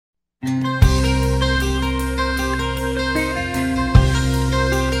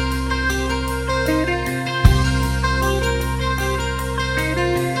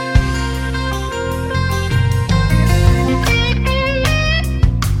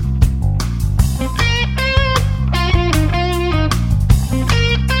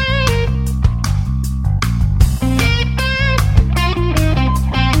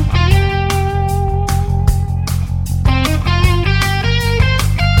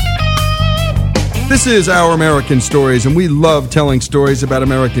This is Our American Stories, and we love telling stories about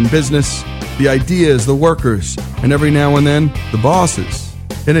American business, the ideas, the workers, and every now and then, the bosses.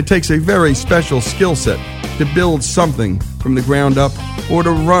 And it takes a very special skill set to build something from the ground up or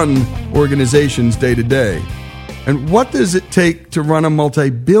to run organizations day to day. And what does it take to run a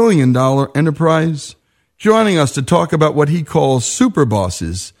multi-billion-dollar enterprise? Joining us to talk about what he calls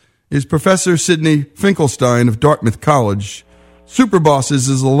Superbosses is Professor Sidney Finkelstein of Dartmouth College. Superbosses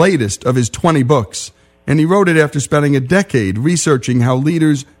is the latest of his 20 books, and he wrote it after spending a decade researching how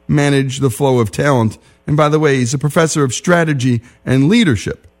leaders manage the flow of talent. And by the way, he's a professor of strategy and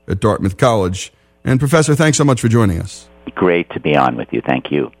leadership at Dartmouth College. And Professor, thanks so much for joining us. Great to be on with you.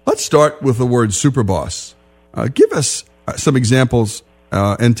 Thank you. Let's start with the word superboss. Give us some examples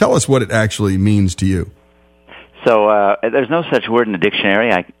and tell us what it actually means to you. So there's no such word in the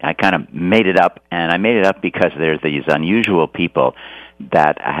dictionary. I kind of made it up, and I made it up because there's these unusual people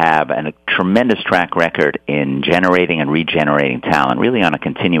that have a tremendous track record in generating and regenerating talent, really on a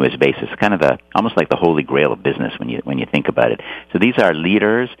continuous basis, kind of almost like the holy grail of business when you think about it. So these are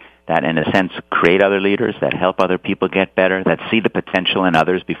leaders that, in a sense, create other leaders, that help other people get better, that see the potential in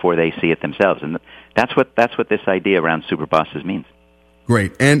others before they see it themselves. And that's what this idea around superbosses means.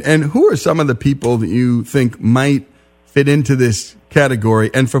 Great. And who are some of the people that you think might fit into this category?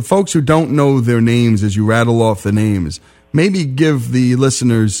 And for folks who don't know their names, as you rattle off the names, maybe give the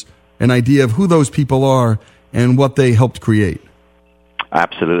listeners an idea of who those people are and what they helped create.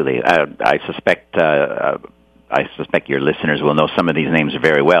 Absolutely. I suspect your listeners will know some of these names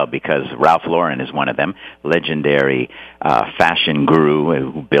very well because Ralph Lauren is one of them, legendary fashion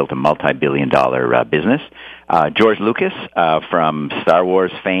guru who built a multi-billion-dollar business. George Lucas from Star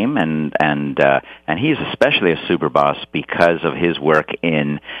Wars fame, and he's especially a super boss because of his work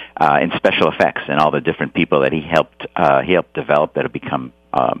in special effects and all the different people that he helped develop that have become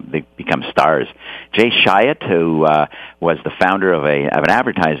stars. Jay Chiat, who was the founder of an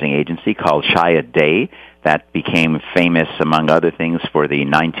advertising agency called Chiat Day, that became famous, among other things, for the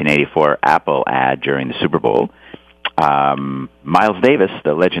 1984 Apple ad during the Super Bowl. Miles Davis,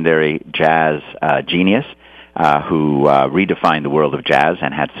 the legendary jazz genius, who redefined the world of jazz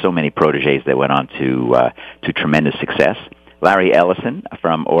and had so many protégés that went on to tremendous success. Larry Ellison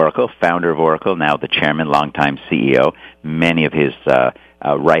from Oracle, founder of Oracle, now the chairman, longtime CEO. Many of his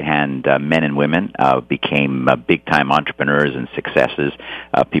right-hand men and women became big-time entrepreneurs and successes.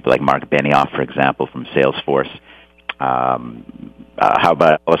 People like Mark Benioff, for example, from Salesforce. How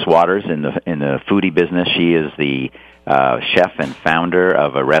about Alice Waters in the foodie business? She is the chef and founder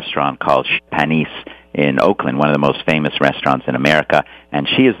of a restaurant called Panis in Oakland, one of the most famous restaurants in America. And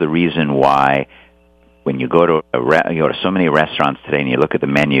she is the reason why when you go to so many restaurants today and you look at the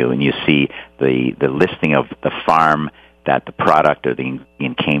menu and you see the listing of the farm that the product or the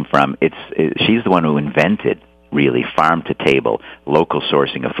ingredient came from, she's the one who invented, really, farm-to-table, local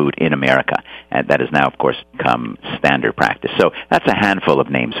sourcing of food in America. And that has now, of course, become standard practice. So that's a handful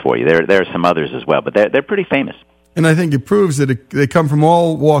of names for you. There are some others as well, but they're pretty famous. And I think it proves that they come from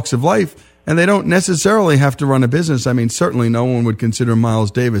all walks of life, and they don't necessarily have to run a business. I mean, certainly no one would consider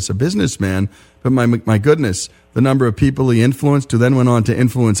Miles Davis a businessman, but my goodness, the number of people he influenced who then went on to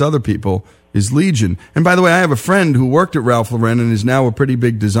influence other people is legion. And by the way, I have a friend who worked at Ralph Lauren and is now a pretty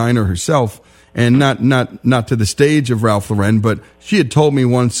big designer herself, and not to the stage of Ralph Lauren, but she had told me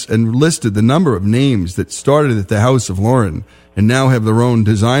once and listed the number of names that started at the House of Lauren and now have their own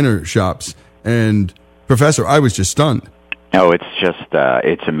designer shops. And Professor, I was just stunned. Oh, it's just,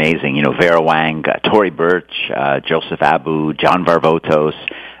 it's amazing. You know, Vera Wang, Tory Burch, Joseph Abu, John Varvotos,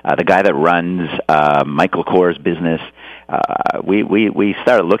 the guy that runs Michael Kors business. We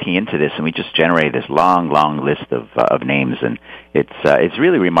started looking into this, and we just generated this long list of names, and it's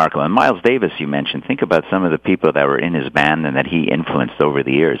really remarkable. And Miles Davis, you mentioned, think about some of the people that were in his band and that he influenced over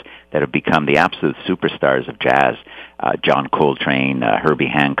the years that have become the absolute superstars of jazz. John Coltrane, Herbie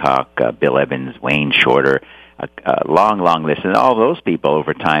Hancock, Bill Evans, Wayne Shorter, a long list. And all those people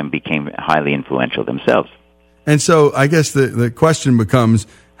over time became highly influential themselves. And so I guess the question becomes,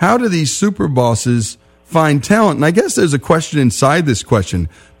 how do these super bosses find talent? And I guess there's a question inside this question,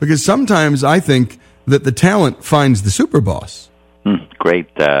 because sometimes I think that the talent finds the super boss. Great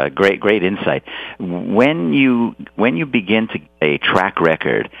insight. When you begin to get a track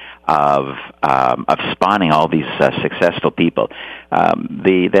record of spawning all these successful people,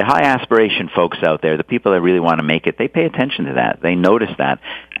 the high aspiration folks out there, the people that really want to make it, they pay attention to that. They notice that,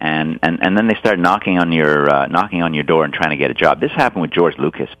 and then they start knocking on your door and trying to get a job. This happened with George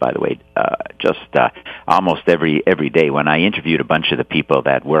Lucas, by the way, almost every day. When I interviewed a bunch of the people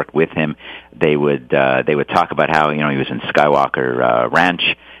that worked with him, they would talk about how he was in Skywalker Ranch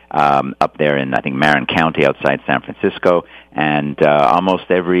up there in, I think, Marin County outside San Francisco. And almost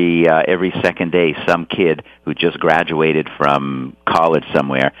every second day, some kid who just graduated from college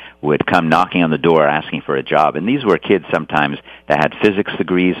somewhere would come knocking on the door asking for a job. And these were kids sometimes that had physics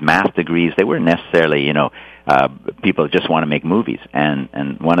degrees, math degrees. They weren't necessarily, people just want to make movies.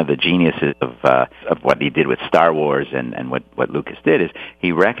 And one of the geniuses of what he did with Star Wars and what Lucas did is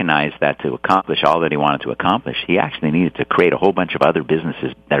he recognized that to accomplish all that he wanted to accomplish, he actually needed to create a whole bunch of other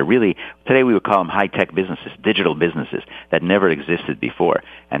businesses that are really, today we would call them high-tech businesses, digital businesses that never existed before.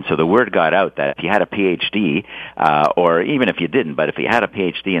 And so the word got out that if you had a PhD, or even if you didn't, but if you had a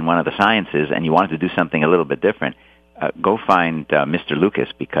PhD in one of the sciences and you wanted to do something a little bit different, go find Mr. Lucas,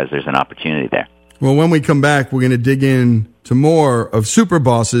 because there's an opportunity there. Well, when we come back, we're going to dig in to more of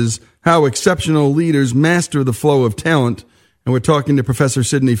Superbosses, how exceptional leaders master the flow of talent. And we're talking to Professor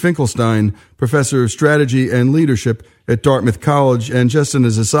Sidney Finkelstein, Professor of Strategy and Leadership at Dartmouth College. And just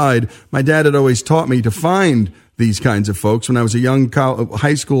as an aside, my dad had always taught me to find these kinds of folks. When I was a young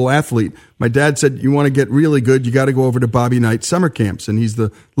high school athlete, my dad said, you want to get really good, you got to go over to Bobby Knight summer camps. And he's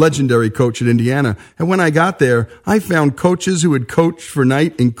the legendary coach at Indiana. And when I got there, I found coaches who had coached for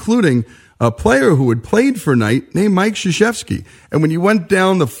Knight, including a player who had played for Knight named Mike Krzyzewski. And when you went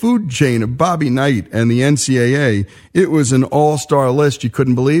down the food chain of Bobby Knight and the NCAA, it was an all-star list you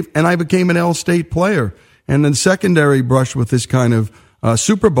couldn't believe. And I became an L-State player. And then secondary brush with this kind of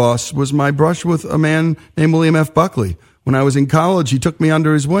super boss was my brush with a man named William F. Buckley. When I was in college, he took me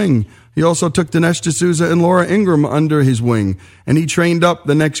under his wing. He also took Dinesh D'Souza and Laura Ingraham under his wing. And he trained up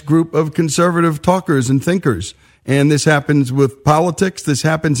the next group of conservative talkers and thinkers. And this happens with politics. This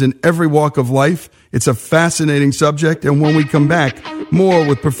happens in every walk of life. It's a fascinating subject. And when we come back, more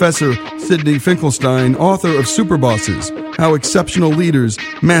with Professor Sidney Finkelstein, author of Superbosses, How Exceptional Leaders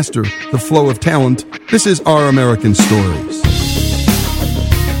Master the Flow of Talent. This is Our American Stories.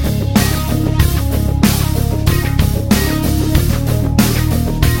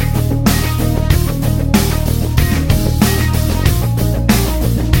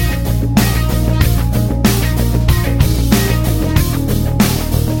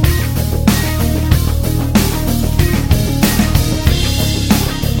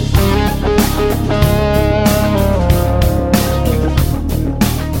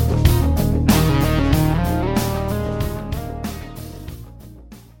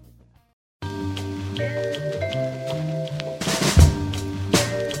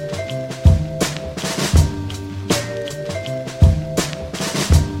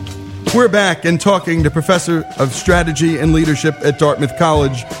 We're back and talking to Professor of Strategy and Leadership at Dartmouth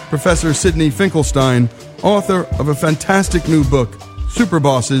College, Professor Sidney Finkelstein, author of a fantastic new book,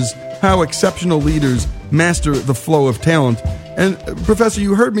 Superbosses, How Exceptional Leaders Master the Flow of Talent. And Professor,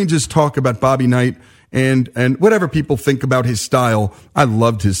 you heard me just talk about Bobby Knight and whatever people think about his style. I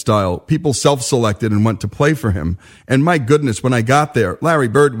loved his style. People self-selected and went to play for him. And my goodness, when I got there, Larry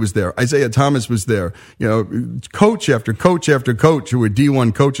Bird was there. Isaiah Thomas was there. Coach after coach after coach who were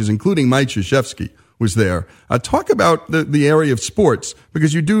D1 coaches, including Mike Krzyzewski, was there. Talk about the area of sports,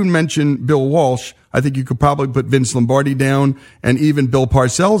 because you do mention Bill Walsh. I think you could probably put Vince Lombardi down and even Bill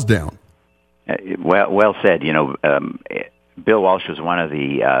Parcells down. Well said. Bill Walsh was one of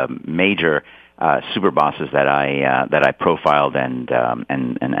the major Superbosses that I profiled and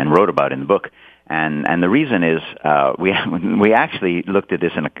wrote about in the book, and the reason is we actually looked at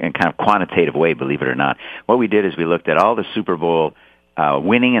this in a kind of quantitative way, believe it or not. What we did is we looked at all the Super Bowl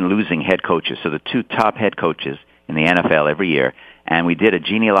winning and losing head coaches, so the two top head coaches in the NFL every year, and we did a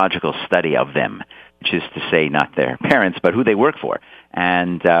genealogical study of them, which is to say not their parents but who they work for,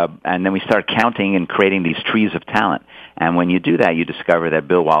 and then we start counting and creating these trees of talent. And when you do that, you discover that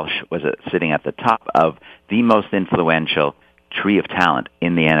Bill Walsh was sitting at the top of the most influential tree of talent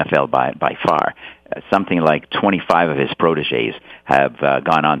in the NFL by far. Something like 25 of his protégés have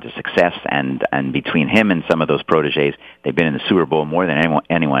gone on to success, and between him and some of those protégés, they've been in the Super Bowl more than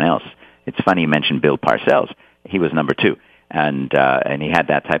anyone else. It's funny you mentioned Bill Parcells. He was number 2. And he had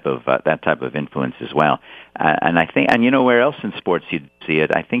that type of influence as well. And I think, and where else in sports you'd see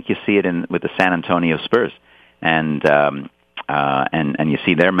it? I think you see it with the San Antonio Spurs. And you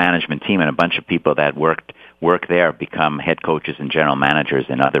see their management team and a bunch of people that work there become head coaches and general managers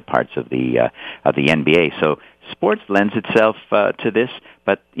in other parts of the NBA. So sports lends itself to this,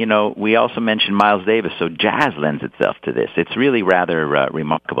 but we also mentioned Miles Davis, so jazz lends itself to this. It's really rather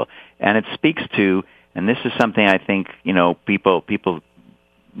remarkable, and it speaks to, and this is something I think people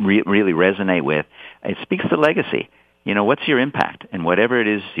really resonate with. It speaks to legacy. what's your impact in whatever it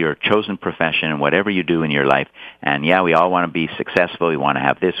is, your chosen profession and whatever you do in your life. And yeah, we all want to be successful. We want to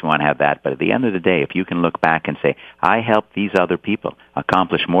have this, we want to have that. But at the end of the day, if you can look back and say, I helped these other people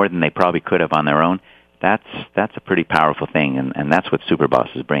accomplish more than they probably could have on their own, that's a pretty powerful thing. And that's what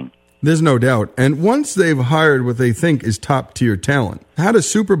Superbosses bring. There's no doubt. And once they've hired what they think is top-tier talent, how do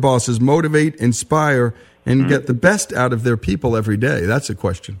Superbosses motivate, inspire, and get the best out of their people every day? That's a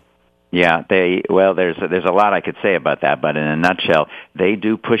question. Yeah, there's a lot I could say about that, but in a nutshell, they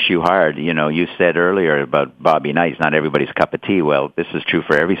do push you hard. You said earlier about Bobby Knight, he's not everybody's cup of tea. Well, this is true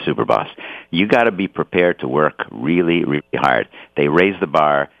for every superboss. You got to be prepared to work really, really hard. They raise the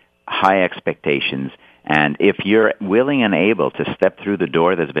bar, high expectations, and if you're willing and able to step through the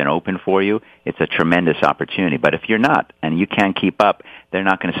door that's been open for you, it's a tremendous opportunity. But if you're not and you can't keep up, they're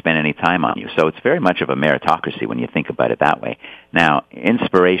not going to spend any time on you. So it's very much of a meritocracy when you think about it that way. Now,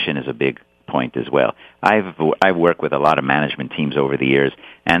 inspiration is a big point as well. I've worked with a lot of management teams over the years,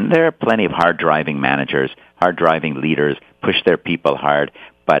 and there are plenty of hard-driving managers, hard-driving leaders, push their people hard.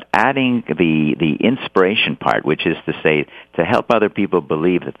 But adding the inspiration part, which is to say, to help other people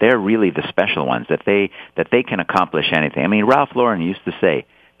believe that they're really the special ones, that they can accomplish anything. I mean, Ralph Lauren used to say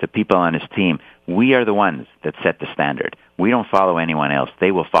to people on his team, we are the ones that set the standard. We don't follow anyone else.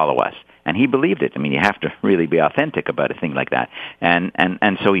 They will follow us. And he believed it. I mean, you have to really be authentic about a thing like that.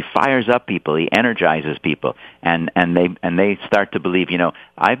 And so he fires up people, he energizes people, and they start to believe,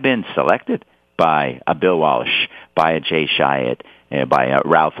 I've been selected by a Bill Walsh, by a Jay Chiat, by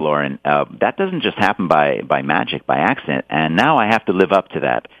Ralph Lauren. That doesn't just happen by magic, by accident. And now I have to live up to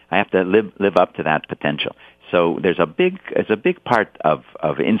that. I have to live up to that potential. So it's a big part of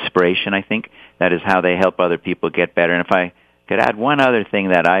inspiration, I think. That is how they help other people get better. And if I could add one other thing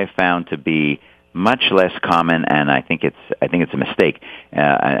that I found to be much less common, and I think it's a mistake,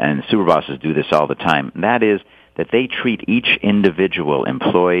 and Superbosses do this all the time, and that is that they treat each individual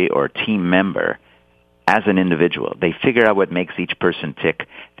employee or team member as an individual. They figure out what makes each person tick.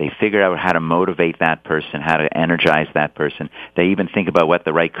 They figure out how to motivate that person, how to energize that person. They even think about what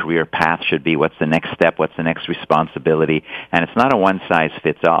the right career path should be, what's the next step, what's the next responsibility, and it's not a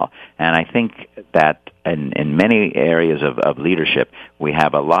one-size-fits-all. And I think that in many areas of leadership, we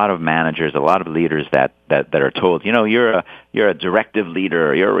have a lot of managers, a lot of leaders that are told, you're a directive leader,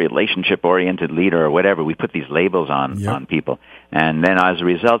 or you're a relationship-oriented leader, or whatever. We put these labels on people. And then as a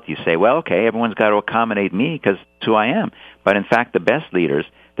result, you say, well, okay, everyone's got to accommodate me because it's who I am. But in fact, the best leaders,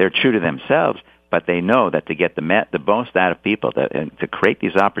 they're true to themselves, but they know that to get the most out of people, to create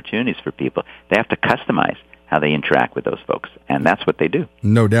these opportunities for people, they have to customize how they interact with those folks, and that's what they do.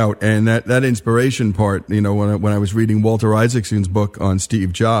 No doubt, and that inspiration part, when I was reading Walter Isaacson's book on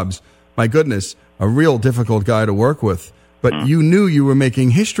Steve Jobs, my goodness, a real difficult guy to work with, but you knew you were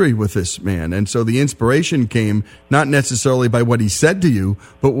making history with this man, and so the inspiration came not necessarily by what he said to you,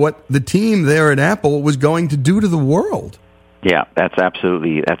 but what the team there at Apple was going to do to the world. Yeah, that's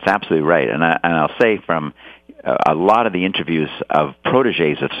absolutely right, and I'll say from a lot of the interviews of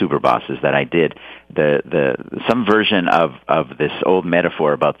proteges of Superbosses that I did, some version of this old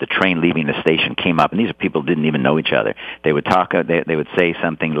metaphor about the train leaving the station came up, and these people didn't even know each other. They would talk. They would say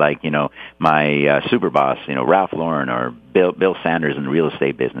something like, my superboss, Ralph Lauren, or Bill Sanders in the real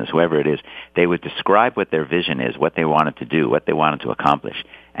estate business, whoever it is. They would describe what their vision is, what they wanted to do, what they wanted to accomplish,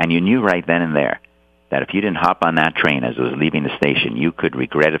 and you knew right then and there that if you didn't hop on that train as it was leaving the station, you could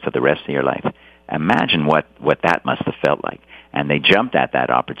regret it for the rest of your life. Imagine what that must have felt like. And they jumped at that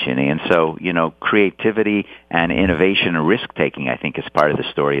opportunity. And so, creativity and innovation and risk-taking, I think, is part of the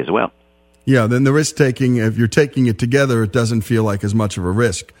story as well. Yeah, then the risk-taking, if you're taking it together, it doesn't feel like as much of a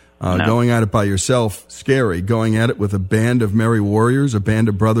risk. No. Going at it by yourself, scary. Going at it with a band of merry warriors, a band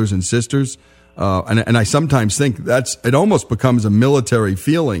of brothers and sisters. And I sometimes think it almost becomes a military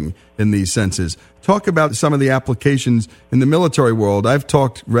feeling in these senses. Talk about some of the applications in the military world. I've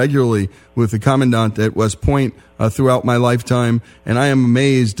talked regularly with the commandant at West Point throughout my lifetime, and I am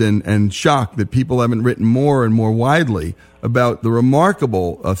amazed and shocked that people haven't written more and more widely about the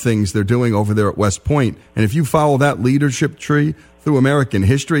remarkable things they're doing over there at West Point. And if you follow that leadership tree through American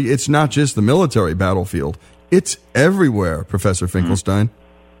history, it's not just the military battlefield. It's everywhere, Professor Finkelstein.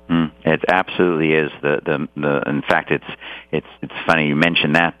 It absolutely is. In fact, it's funny you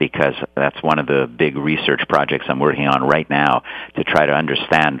mention that, because that's one of the big research projects I'm working on right now, to try to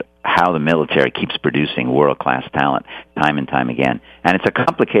understand how the military keeps producing world-class talent time and time again. And it's a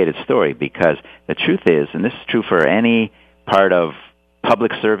complicated story, because the truth is, and this is true for any part of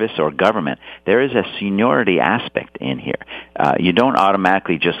public service or government, there is a seniority aspect in here. You don't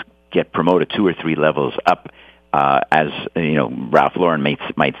automatically just get promoted 2 or 3 levels up as you know, Ralph Lauren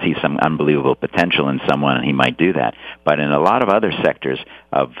might see some unbelievable potential in someone, and he might do that. But in a lot of other sectors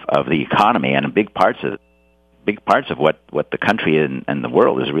of the economy, and big parts of what the country and the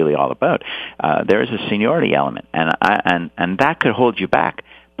world is really all about, there is a seniority element, and that could hold you back.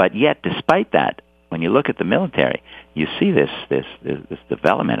 But yet, despite that, when you look at the military, you see this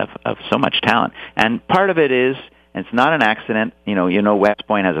development of so much talent, and part of it is. It's not an accident. You know, West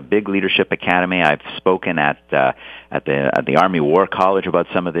Point has a big leadership academy. I've spoken at the Army War College about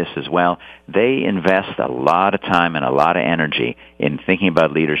some of this as well. They invest a lot of time and a lot of energy in thinking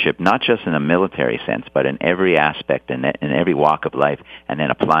about leadership, not just in a military sense, but in every aspect and in every walk of life, and then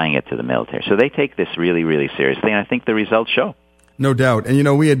applying it to the military. So they take this really, really seriously, and I think the results show. No doubt.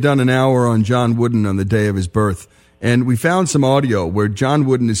 And, we had done an hour on John Wooden on the day of his birth. And we found some audio where John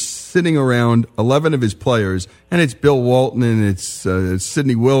Wooden is sitting around 11 of his players, and it's Bill Walton, and it's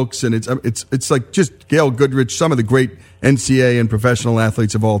Sidney Wilkes, and it's like just Gail Goodrich, some of the great NCAA and professional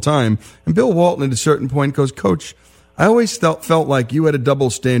athletes of all time. And Bill Walton at a certain point goes, "Coach, I always felt like you had a double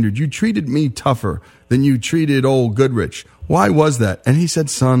standard. You treated me tougher than you treated old Goodrich. Why was that?" And he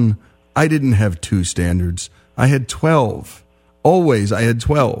said, "Son, I didn't have 2 standards. I had 12. Always I had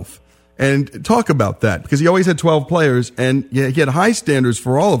 12. And talk about that, because he always had 12 players, and he had high standards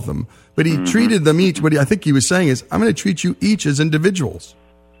for all of them, but he treated them each. What I think he was saying is, I'm going to treat you each as individuals.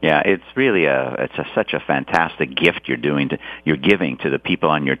 Yeah, it's really such a fantastic gift you're giving to the people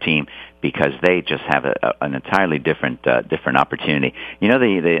on your team, because they just have an entirely different opportunity. You know,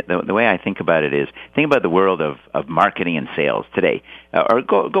 the way I think about it is, think about the world of marketing and sales today, or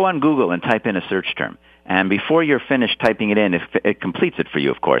go on Google and type in a search term. And before you're finished typing it in, it completes it for you,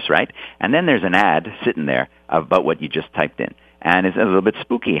 of course, right? And then there's an ad sitting there about what you just typed in. And it's a little bit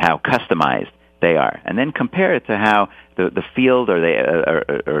spooky how customized they are. And then compare it to how the field or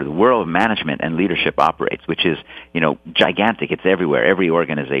the world of management and leadership operates, which is, gigantic. It's everywhere. Every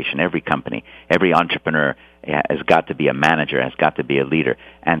organization, every company, every entrepreneur has got to be a manager, has got to be a leader.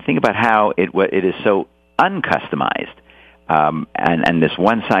 And think about how it is so uncustomized. And this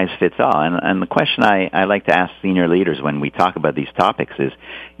one-size-fits-all. And the question I like to ask senior leaders when we talk about these topics is,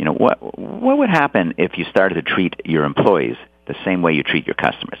 what would happen if you started to treat your employees the same way you treat your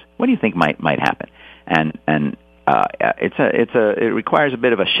customers? What do you think might happen? And it requires a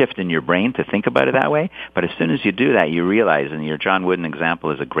bit of a shift in your brain to think about it that way. But as soon as you do that, you realize, and your John Wooden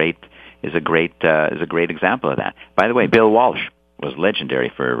example is a great example of that. By the way, Bill Walsh was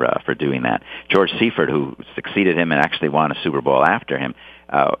legendary for doing that. George Seifert, who succeeded him and actually won a Super Bowl after him,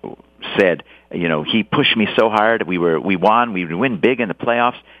 said, he pushed me so hard. We won. We would win big in the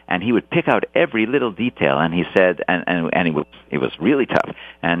playoffs, and he would pick out every little detail. And he said, and it was really tough.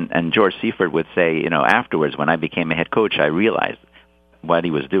 And George Seifert would say, afterwards, when I became a head coach, I realized what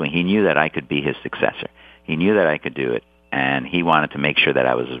he was doing. He knew that I could be his successor. He knew that I could do it, and he wanted to make sure that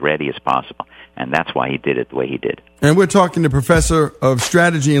I was as ready as possible. And that's why he did it the way he did. And we're talking to Professor of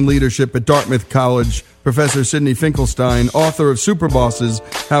Strategy and Leadership at Dartmouth College, Professor Sidney Finkelstein, author of Superbosses,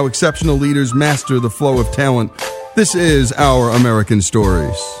 How Exceptional Leaders Master the Flow of Talent. This is Our American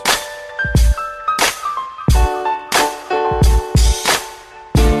Stories.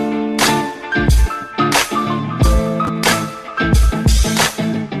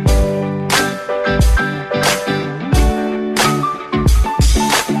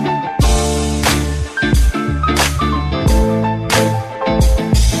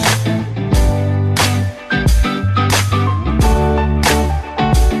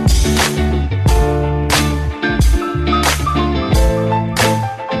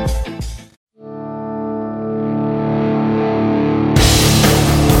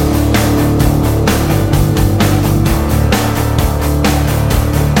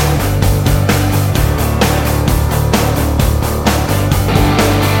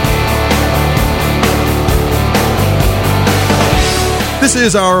 This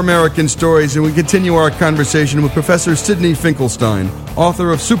is Our American Stories, and we continue our conversation with Professor Sidney Finkelstein,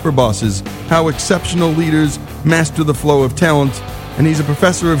 author of Superbosses, How Exceptional Leaders Master the Flow of Talent, and he's a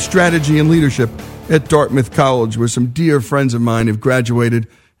professor of strategy and leadership at Dartmouth College, where some dear friends of mine have graduated,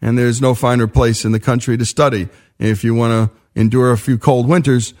 and there's no finer place in the country to study. If you want to endure a few cold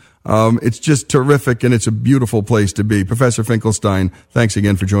winters, it's just terrific, and it's a beautiful place to be. Professor Finkelstein, thanks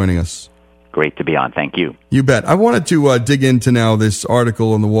again for joining us. Great to be on. Thank you. You bet. I wanted to dig into now this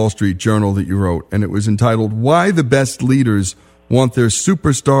article in the Wall Street Journal that you wrote, and it was entitled, Why the Best Leaders Want Their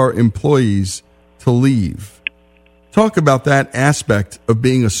Superstar Employees to Leave. Talk about that aspect of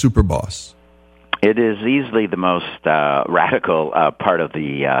being a superboss. It is easily the most radical part of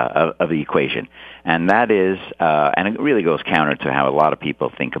the equation, and that is, and it really goes counter to how a lot of people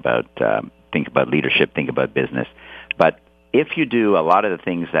think about think about leadership, think about business. But if you do a lot of the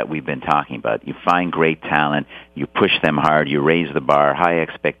things that we've been talking about, you find great talent, you push them hard, you raise the bar, high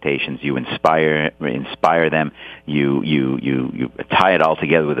expectations, you inspire them, you tie it all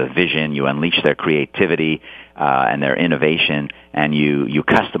together with a vision, you unleash their creativity and their innovation, and you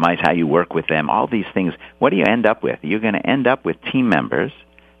customize how you work with them, all these things, what do you end up with? You're going to end up with team members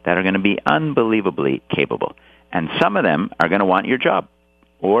that are going to be unbelievably capable. And some of them are going to want your job,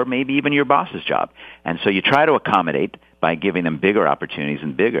 or maybe even your boss's job. And so you try to accommodate by giving them bigger opportunities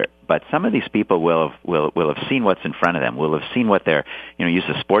and bigger. But some of these people will have seen what's in front of them, will have seen what their, use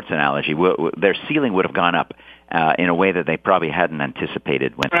a sports analogy, their ceiling would have gone up in a way that they probably hadn't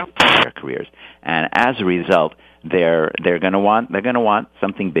anticipated when they started their careers. And as a result, they're going to want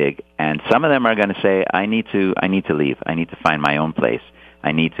something big, and some of them are going to say, I need to leave. I need to find my own place.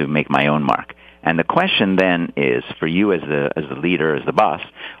 I need to make my own mark. And the question then is, for you as the leader, as the boss,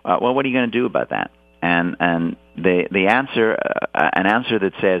 well, what are you going to do about that? And the answer, an answer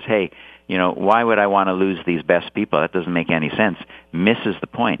that says, hey, why would I want to lose these best people? That doesn't make any sense. Misses the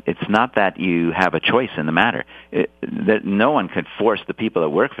point. It's not that you have a choice in the matter. That no one could force the people that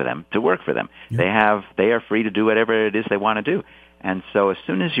work for them to work for them. Yeah. They are free to do whatever it is they want to do. And so as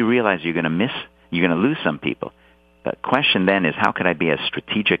soon as you realize you're going to lose some people, the question then is, how can I be as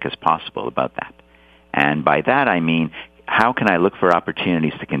strategic as possible about that? And by that I mean, how can I look for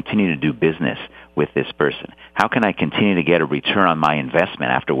opportunities to continue to do business with this person? How can I continue to get a return on my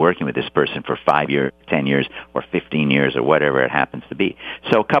investment after working with this person for 5 years, 10 years, or 15 years, or whatever it happens to be?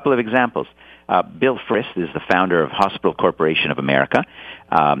 So a couple of examples. Bill Frist is the founder of Hospital Corporation of America.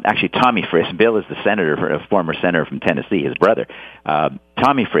 Actually, Tommy Frist. Bill is the former senator from Tennessee, his brother.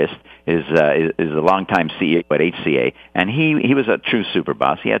 Tommy Frist is a longtime CEO at HCA, and he was a true super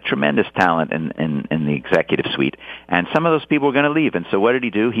boss. He had tremendous talent in the executive suite, and some of those people were going to leave. And so what did he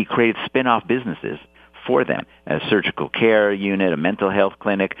do? He created spin-off businesses for them, a surgical care unit, a mental health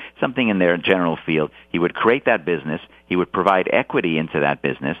clinic, something in their general field. He would create that business. He would provide equity into that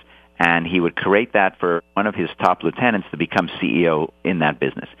business, and he would create that for one of his top lieutenants to become CEO in that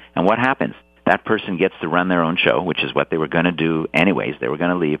business. And what happens? That person gets to run their own show, which is what they were going to do anyways. They were going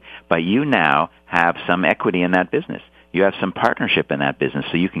to leave. But you now have some equity in that business. You have some partnership in that business,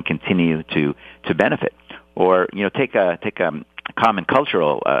 so you can continue to benefit. Or, take a common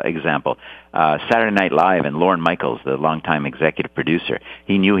cultural example. Saturday Night Live and Lorne Michaels, the longtime executive producer,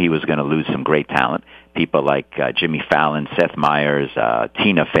 he knew he was going to lose some great talent. People like Jimmy Fallon, Seth Meyers,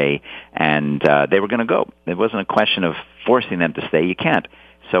 Tina Fey, and they were going to go. It wasn't a question of forcing them to stay. You can't.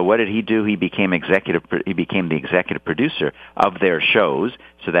 So what did he do? He became the executive producer of their shows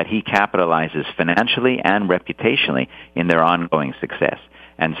so that he capitalizes financially and reputationally in their ongoing success.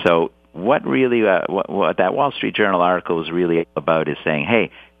 And so what really what that Wall Street Journal article is really about is saying,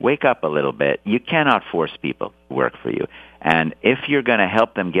 hey, wake up a little bit. You cannot force people to work for you. And if you're going to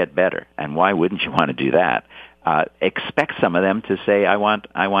help them get better, and why wouldn't you want to do that, expect some of them to say, I want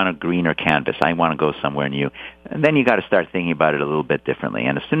a greener canvas. I want to go somewhere new. And then you got to start thinking about it a little bit differently.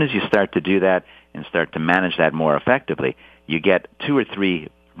 And as soon as you start to do that and start to manage that more effectively, you get 2 or 3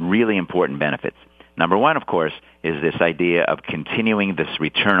 really important benefits. Number one, of course, is this idea of continuing this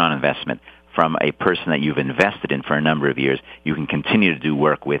return on investment from a person that you've invested in for a number of years. You can continue to do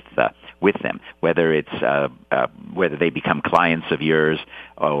work with them, whether it's whether they become clients of yours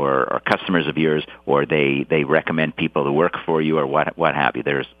or customers of yours, or they recommend people to work for you, or what have you.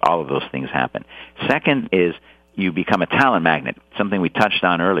 There's all of those things happen. Second is you become a talent magnet, something we touched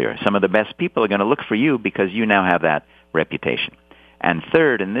on earlier. Some of the best people are going to look for you because you now have that reputation. And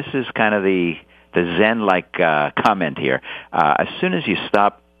third, and this is kind of the Zen-like comment here, as soon as you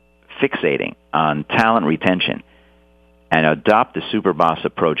stop fixating on talent retention and adopt the super boss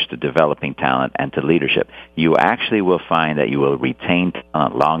approach to developing talent and to leadership, you actually will find that you will retain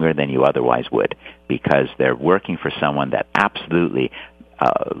talent longer than you otherwise would, because they're working for someone that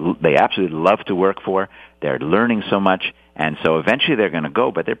they absolutely love to work for. They're learning so much, and so eventually they're going to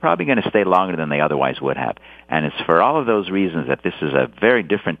go, but they're probably going to stay longer than they otherwise would have. And it's for all of those reasons that this is a very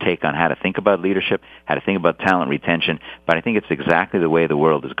different take on how to think about leadership, how to think about talent retention, but I think it's exactly the way the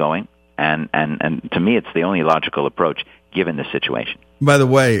world is going, and to me it's the only logical approach given the situation. By the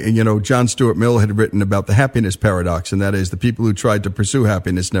way, John Stuart Mill had written about the happiness paradox, and that is the people who tried to pursue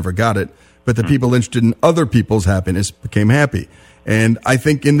happiness never got it, but the people interested in other people's happiness became happy. And I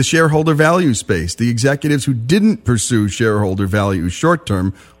think in the shareholder value space, the executives who didn't pursue shareholder value short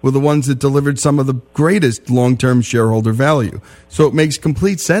term were the ones that delivered some of the greatest long-term shareholder value. So it makes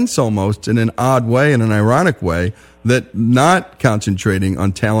complete sense almost in an odd way, in an ironic way, that not concentrating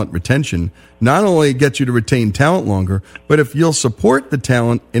on talent retention not only gets you to retain talent longer, but if you'll support the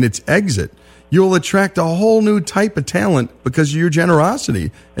talent in its exit, You'll attract a whole new type of talent because of your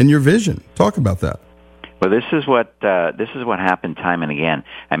generosity and your vision. Talk about that. Well, this is what happened time and again.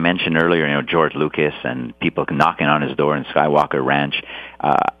 I mentioned earlier, George Lucas and people knocking on his door in Skywalker Ranch.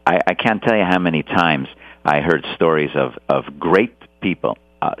 I can't tell you how many times I heard stories of great people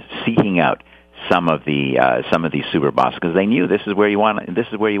seeking out some of these superbosses because they knew this is where you want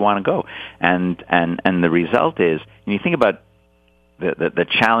to go, and the result is, when you think about the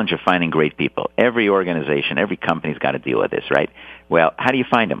challenge of finding great people. Every organization, every company's got to deal with this, right? Well, how do you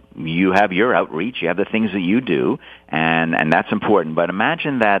find them? You have your outreach, you have the things that you do, and that's important. But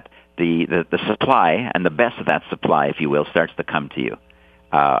imagine that the supply and the best of that supply, if you will, starts to come to you.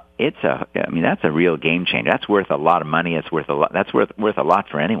 That's a real game changer. That's worth a lot of money. It's worth a lot. That's worth a lot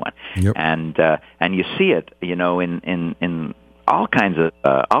for anyone. Yep. And you see it, in all kinds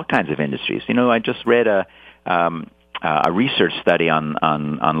of industries. I just read a research study on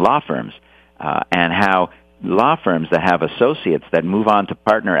law firms and how law firms that have associates that move on to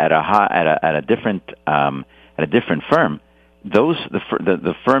partner at a different firm,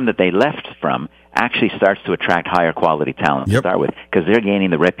 the firm that they left from actually starts to attract higher quality talent to start with, because they're gaining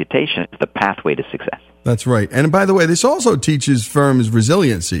the reputation as the pathway to success. That's right. And by the way, this also teaches firms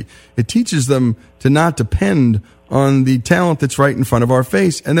resiliency. It teaches them to not depend on the talent that's right in front of our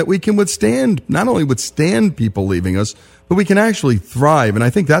face, and that we can not only withstand people leaving us, but we can actually thrive. And I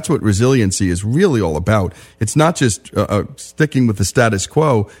think that's what resiliency is really all about. It's not just sticking with the status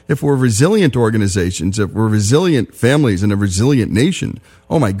quo. If we're resilient organizations, if we're resilient families and a resilient nation,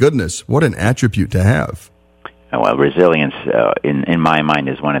 oh my goodness, what an attribute to have. Well, resilience, in my mind,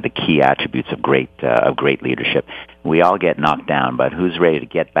 is one of the key attributes of great leadership. We all get knocked down, but who's ready to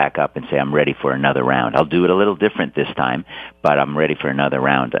get back up and say, "I'm ready for another round. I'll do it a little different this time, but I'm ready for another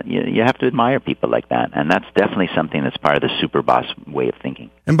round." You have to admire people like that, and that's definitely something that's part of the Superboss way of thinking.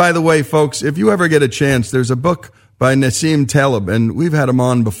 And by the way, folks, if you ever get a chance, there's a book by Nassim Taleb, and we've had him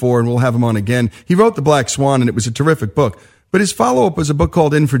on before, and we'll have him on again. He wrote The Black Swan, and it was a terrific book. But his follow-up was a book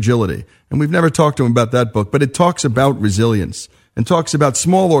called Infragility, and we've never talked to him about that book, but it talks about resilience and talks about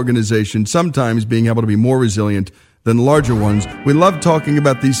small organizations sometimes being able to be more resilient than larger ones. We love talking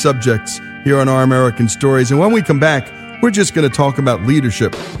about these subjects here on Our American Stories, and when we come back, we're just going to talk about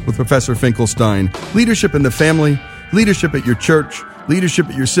leadership with Professor Finkelstein. Leadership in the family, leadership at your church, leadership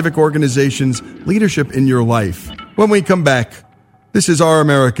at your civic organizations, leadership in your life. When we come back, this is Our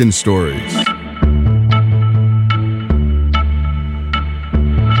American Stories.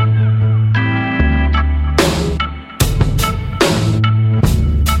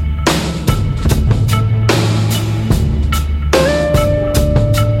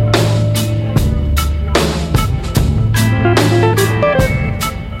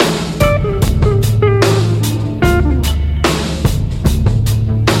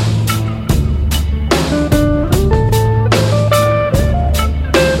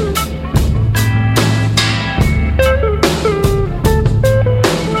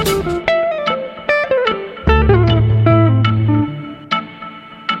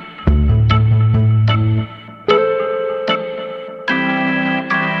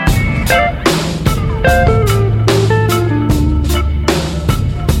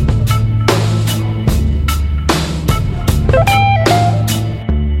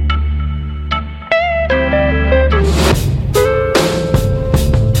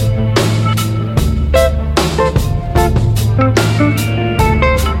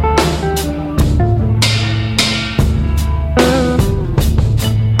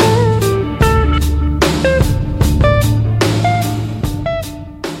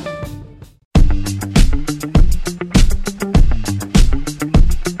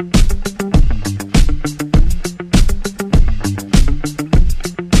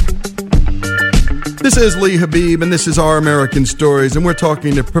 This is Lee Habib, and this is Our American Stories, and we're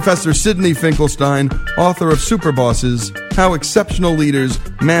talking to Professor Sidney Finkelstein, author of Superbosses, How Exceptional Leaders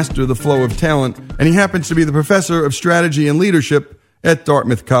Master the Flow of Talent, and he happens to be the professor of strategy and leadership at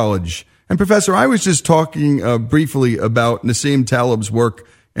Dartmouth College. And Professor, I was just talking briefly about Nassim Taleb's work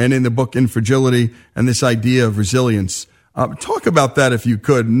and in the book Infragility and this idea of resilience. Talk about that if you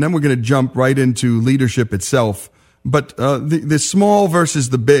could, and then we're going to jump right into leadership itself. But the small versus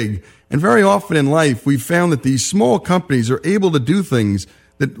the big. And very often in life, we've found that these small companies are able to do things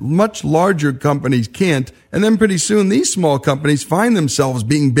that much larger companies can't. And then pretty soon, these small companies find themselves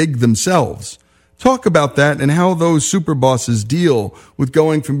being big themselves. Talk about that and how those superbosses deal with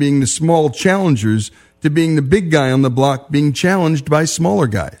going from being the small challengers to being the big guy on the block being challenged by smaller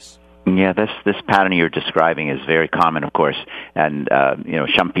guys. Yeah, this pattern you're describing is very common, of course, and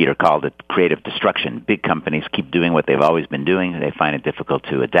Schumpeter called it creative destruction. Big companies keep doing what they've always been doing. They find it difficult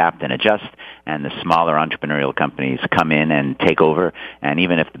to adapt and adjust, and the smaller entrepreneurial companies come in and take over. And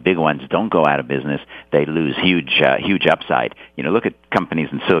even if the big ones don't go out of business, they lose huge upside. Look at companies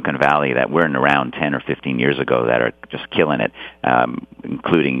in Silicon Valley that weren't around 10 or 15 years ago that are just killing it,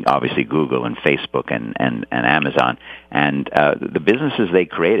 including obviously Google and Facebook and Amazon. And the businesses they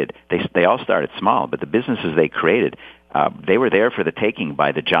created, they all started small, but the businesses they created, they were there for the taking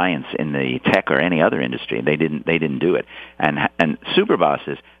by the giants in the tech or any other industry. They didn't do it. And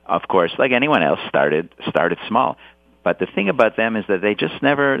Superbosses, of course, like anyone else, started small. But the thing about them is that they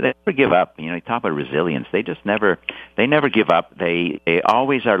never give up. You talk about resilience. They never give up. They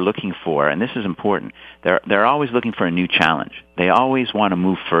always are looking for, and this is important. They're always looking for a new challenge. They always want to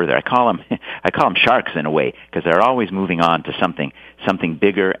move further. I call them sharks in a way, because they're always moving on to something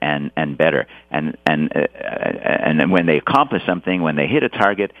bigger and better. And when they accomplish something, when they hit a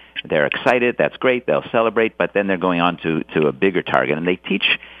target, they're excited. That's great. They'll celebrate. But then they're going on to a bigger target, and they teach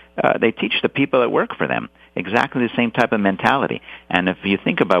the people that work for them exactly the same type of mentality. And if you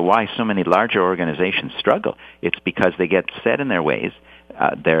think about why so many larger organizations struggle, it's because they get set in their ways.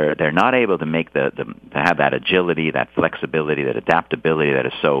 They're not able to make to have that agility, that flexibility, that adaptability that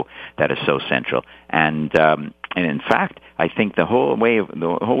is so central. And in fact, I think the whole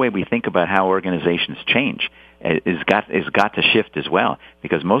way we think about how organizations change is got to shift as well,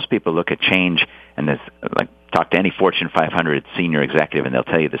 because most people look at change, and there's talk to any Fortune 500 senior executive, and they'll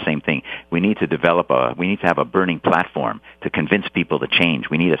tell you the same thing. We need to have a burning platform to convince people to change.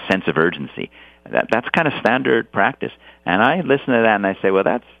 We need a sense of urgency. That's kind of standard practice. And I listen to that and I say, well,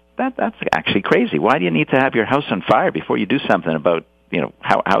 that's actually crazy. Why do you need to have your house on fire before you do something about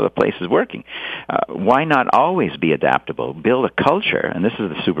how the place is working? Why not always be adaptable? Build a culture, and this is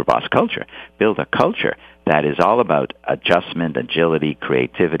the Superboss culture. Build a culture that is all about adjustment, agility,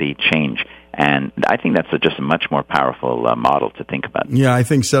 creativity, change. And I think that's just a much more powerful model to think about. Yeah, I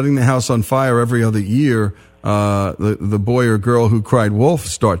think setting the house on fire every other year, the boy or girl who cried wolf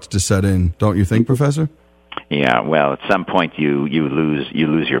starts to set in. Don't you think, Professor? Yeah. Well, at some point you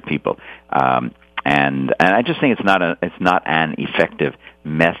lose your people, and I just think it's not an effective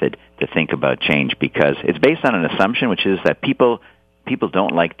method to think about change, because it's based on an assumption, which is that people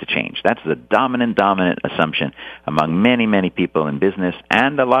don't like to change. That's the dominant assumption among many people in business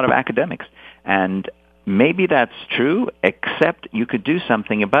and a lot of academics. And maybe that's true, except you could do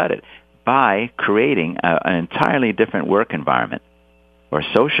something about it by creating an entirely different work environment or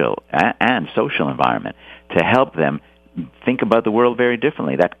social environment to help them think about the world very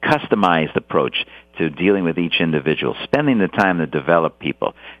differently. That customized approach to dealing with each individual, spending the time to develop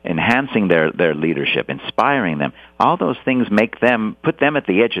people, enhancing their leadership, inspiring them. All those things put them at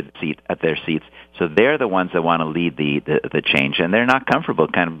the edge of their seats, so they're the ones that want to lead the change, and they're not comfortable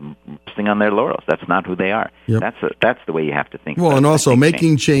kind of resting on their laurels. That's not who they are. Yep. That's the way you have to think. Well, and also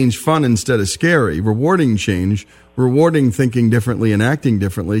making change fun instead of scary, rewarding change, rewarding thinking differently and acting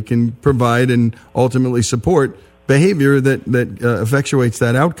differently can provide and ultimately support behavior that effectuates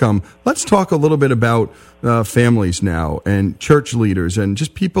that outcome. Let's talk a little bit about families now, and church leaders, and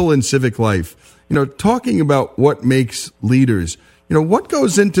just people in civic life. Talking about what makes leaders. What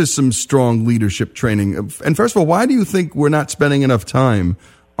goes into some strong leadership training? And first of all, why do you think we're not spending enough time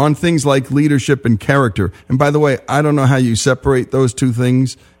on things like leadership and character? And by the way, I don't know how you separate those two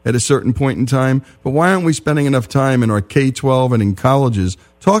things at a certain point in time, but why aren't we spending enough time in our K-12 and in colleges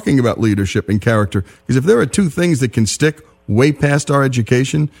talking about leadership and character? Because if there are two things that can stick way past our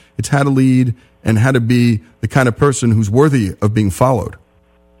education, it's how to lead and how to be the kind of person who's worthy of being followed.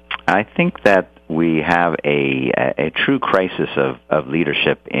 I think that we have a true crisis of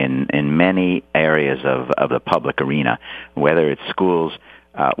leadership in many areas of the public arena, whether it's schools,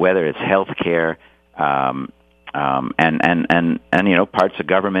 whether it's healthcare, and parts of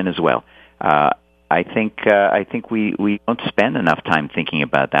government as well. I think we don't spend enough time thinking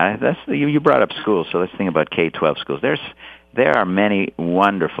about that. You brought up schools, so let's think about K-12 schools. There are many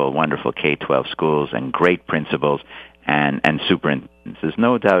wonderful K-12 schools and great principals and superintendents. There's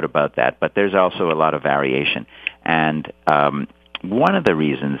no doubt about that, but there's also a lot of variation. And one of the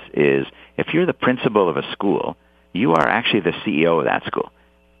reasons is if you're the principal of a school, you are actually the CEO of that school.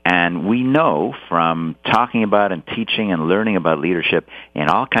 And we know from talking about and teaching and learning about leadership in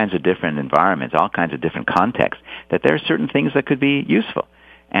all kinds of different environments, all kinds of different contexts, that there are certain things that could be useful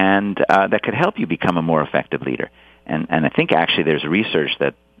and that could help you become a more effective leader. And I think actually there's research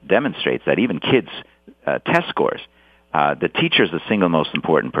that demonstrates that even kids' test scores, the teacher is the single most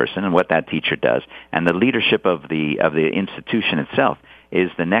important person and what that teacher does, and the leadership of the institution itself is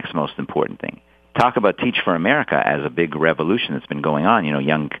the next most important thing. Talk about Teach for America as a big revolution that's been going on.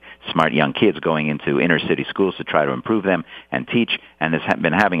 Smart young kids going into inner city schools to try to improve them and teach, and it's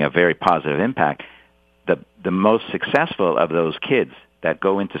been having a very positive impact. The most successful of those kids that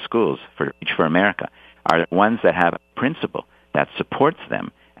go into schools for Teach for America are the ones that have a principal that supports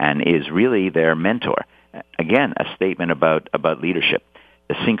them and is really their mentor. Again, a statement about leadership.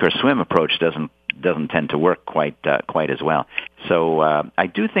 The sink or swim approach doesn't tend to work quite as well. So I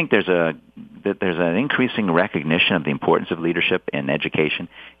do think there's an increasing recognition of the importance of leadership in education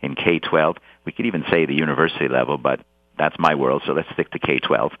in K-12. We could even say the university level, but that's my world, so let's stick to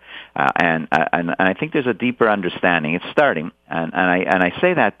K-12. And I think there's a deeper understanding. It's starting, and I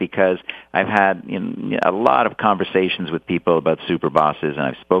say that because I've had a lot of conversations with people about Superbosses, and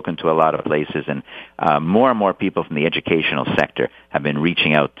I've spoken to a lot of places, and more and more people from the educational sector have been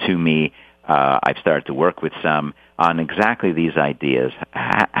reaching out to me. I've started to work with some on exactly these ideas.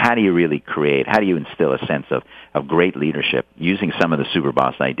 How do you really create, how do you instill a sense of great leadership using some of the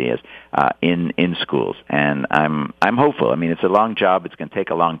Superboss ideas in schools? And I'm hopeful. I mean, it's a long job. It's going to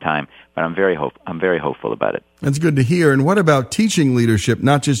take a long time, but I'm very hopeful about it. That's good to hear. And what about teaching leadership,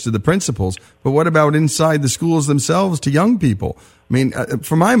 not just to the principals, but what about inside the schools themselves to young people? I mean,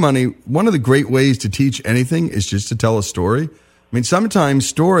 for my money, one of the great ways to teach anything is just to tell a story. I mean, sometimes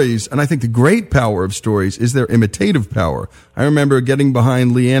stories, and I think the great power of stories is their imitative power. I remember getting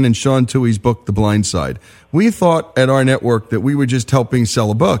behind Leanne and Sean Tuohy's book, The Blind Side. We thought at our network that we were just helping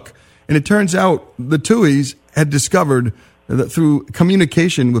sell a book. And it turns out the Tuohys had discovered that through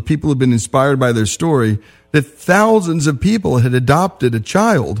communication with people who had been inspired by their story, that thousands of people had adopted a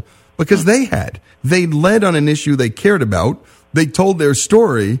child because they'd led on an issue they cared about. They told their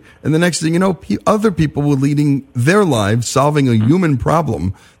story, and the next thing you know, other people were leading their lives, solving a human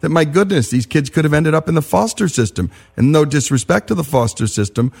problem that, my goodness, these kids could have ended up in the foster system. And no disrespect to the foster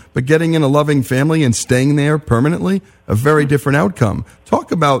system, but getting in a loving family and staying there permanently, a very different outcome.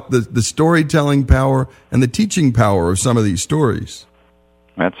 Talk about the storytelling power and the teaching power of some of these stories.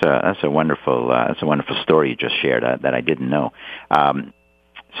 That's a wonderful story you just shared that I didn't know.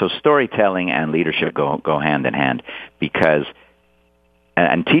 So storytelling and leadership go hand in hand because,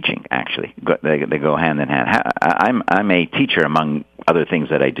 and teaching actually, they go hand in hand. I'm a teacher among other things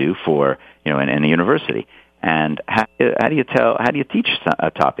that I do for in a university. And how do you teach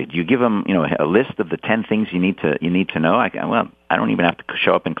a topic? Do you give them a list of the 10 things you need to know? I don't even have to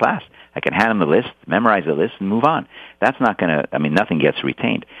show up in class. I can hand them the list, memorize the list, and move on. That's not going to. Nothing gets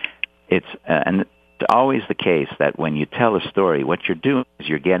retained. It's always the case that when you tell a story, what you're doing is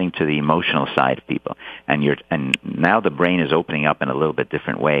you're getting to the emotional side of people, and now the brain is opening up in a little bit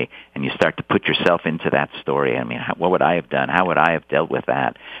different way, and you start to put yourself into that story. What would I have done? How would I have dealt with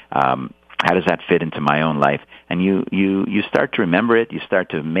that? How does that fit into my own life? And you start to remember it. You start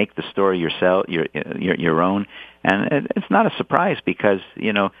to make the story yourself, your own. And it's not a surprise because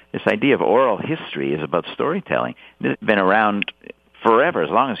this idea of oral history is about storytelling. It's been around forever. As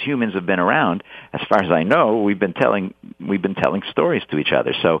long as humans have been around, as far as I know, we've been telling stories to each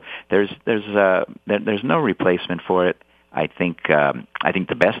other. So there's no replacement for it. I think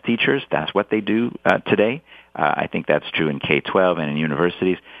the best teachers, that's what they do today. I think that's true in K-12 and in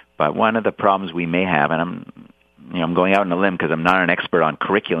universities. But one of the problems we may have, and I'm going out on a limb because I'm not an expert on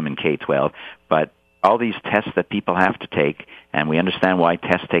curriculum in K-12, but all these tests that people have to take, and we understand why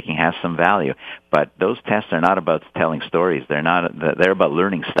test taking has some value, but those tests are not about telling stories. They're about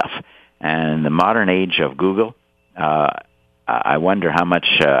learning stuff. And in the modern age of Google, I wonder how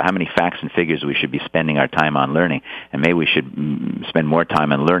many facts and figures we should be spending our time on learning, and maybe we should spend more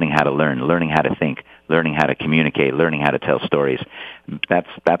time on learning how to learn, learning how to think, learning how to communicate, learning how to tell stories. That's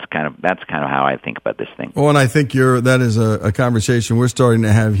kind of how I think about this thing. Well, and I think that is a conversation we're starting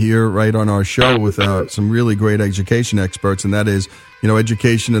to have here right on our show with some really great education experts, and that is,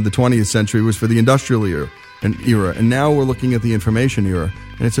 education of the 20th century was for the industrial era, and now we're looking at the information era,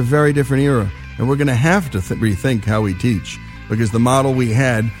 and it's a very different era, and we're going to have to rethink how we teach, because the model we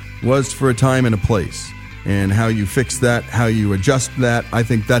had was for a time and a place. And how you fix that, how you adjust that, I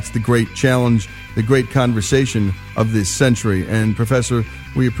think that's the great challenge, the great conversation of this century. And Professor,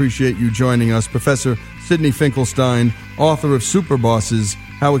 we appreciate you joining us. Professor Sidney Finkelstein, author of Superbosses,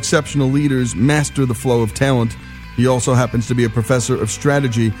 How Exceptional Leaders Master the Flow of Talent. He also happens to be a professor of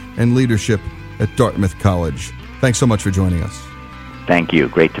strategy and leadership at Dartmouth College. Thanks so much for joining us. Thank you.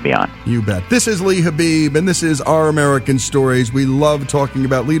 Great to be on. You bet. This is Lee Habib, and this is Our American Stories. We love talking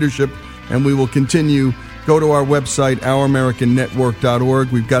about leadership, and we will continue. Go to our website, ouramericannetwork.org.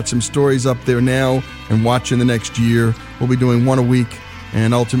 We've got some stories up there now, and watch in the next year. We'll be doing one a week.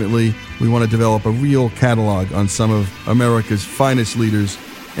 And ultimately, we want to develop a real catalog on some of America's finest leaders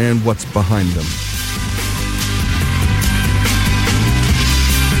and what's behind them.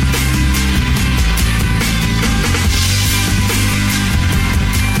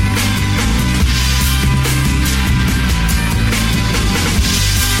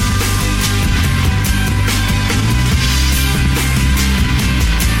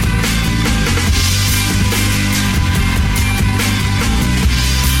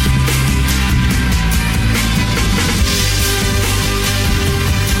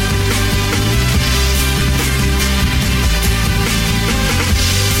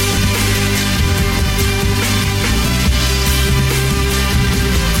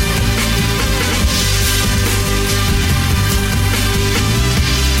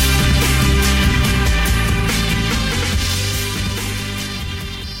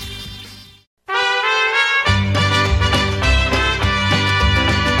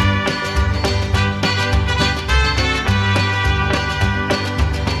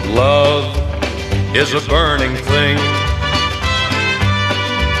 Is a burning thing,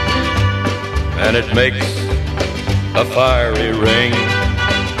 and it makes a fiery ring.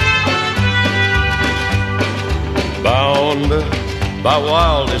 Bound by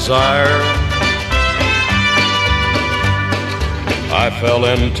wild desire, I fell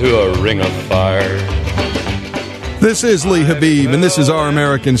into a ring of fire. This is Lee Habib, and this is Our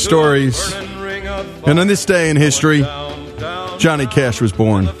American Stories. And on this day in history, Johnny Cash was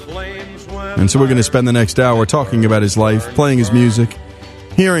born. And so we're going to spend the next hour talking about his life, playing his music,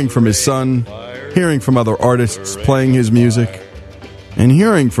 hearing from his son, hearing from other artists playing his music, and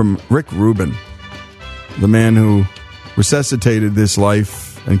hearing from Rick Rubin, the man who resuscitated this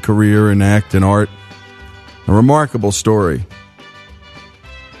life and career in act and art. A remarkable story.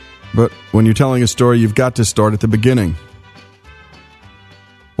 But when you're telling a story, you've got to start at the beginning.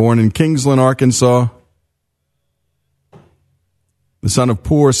 Born in Kingsland, Arkansas, the son of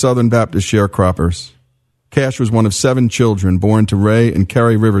poor Southern Baptist sharecroppers, Cash was one of 7 children born to Ray and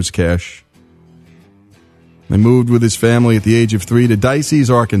Carrie Rivers Cash. They moved with his family at the age of 3 to Dicey's,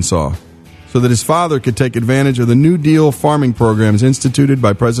 Arkansas, so that his father could take advantage of the New Deal farming programs instituted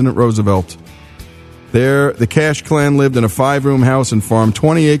by President Roosevelt. There, the Cash clan lived in a 5-room house and farmed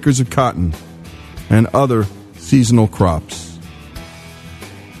 20 acres of cotton and other seasonal crops.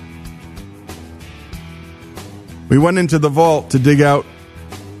 We went into the vault to dig out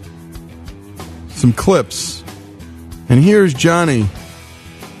some clips. And here's Johnny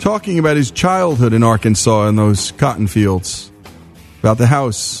talking about his childhood in Arkansas in those cotton fields, about the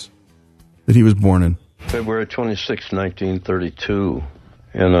house that he was born in. February 26, 1932,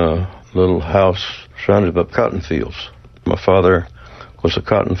 in a little house surrounded by cotton fields. My father was a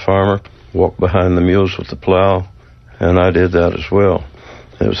cotton farmer, walked behind the mules with the plow, and I did that as well.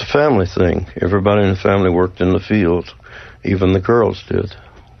 It was a family thing. Everybody in the family worked in the fields. Even the girls did.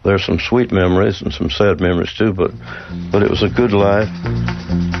 There's some sweet memories and some sad memories too, but it was a good life.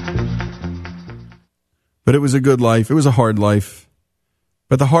 But it was a good life. It was a hard life.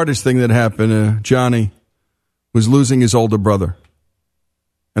 But the hardest thing that happened to Johnny was losing his older brother.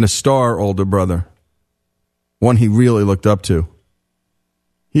 And a star older brother. One he really looked up to.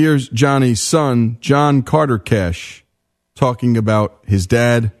 Here's Johnny's son, John Carter Cash, talking about his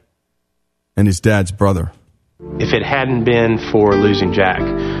dad and his dad's brother. If it hadn't been for losing Jack,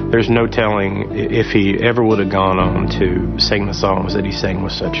 there's no telling if he ever would have gone on to sing the songs that he sang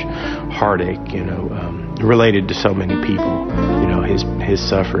with such heartache, related to so many people, his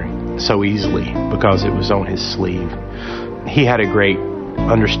suffering so easily because it was on his sleeve. He had a great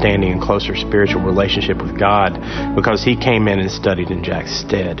understanding and closer spiritual relationship with God because he came in and studied in Jack's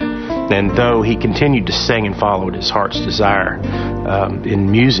stead. And though he continued to sing and followed his heart's desire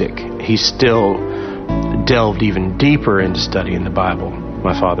in music, he still delved even deeper into studying the Bible,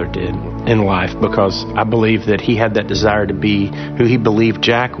 my father did, in life, because I believe that he had that desire to be who he believed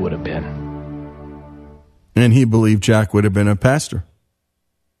Jack would have been. And he believed Jack would have been a pastor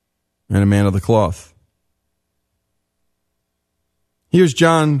and a man of the cloth. Here's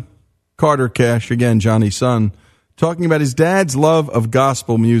John Carter Cash, again, Johnny's son, talking about his dad's love of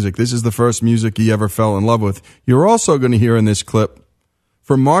gospel music. This is the first music he ever fell in love with. You're also going to hear in this clip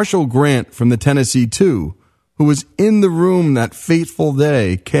from Marshall Grant from the Tennessee 2, who was in the room that fateful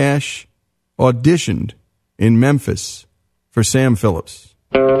day Cash auditioned in Memphis for Sam Phillips.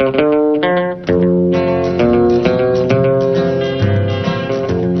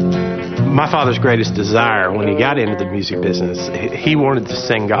 My father's greatest desire when he got into the music business, he wanted to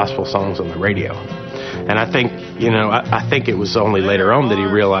sing gospel songs on the radio. And I think, I think it was only later on that he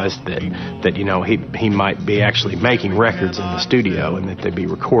realized that he might be actually making records in the studio and that they'd be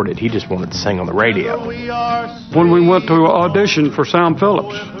recorded. He just wanted to sing on the radio. When we went to audition for Sam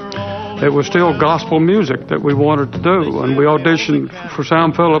Phillips, it was still gospel music that we wanted to do, and we auditioned for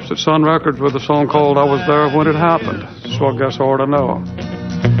Sam Phillips at Sun Records with a song called I Was There When It Happened. So I guess I ought to know.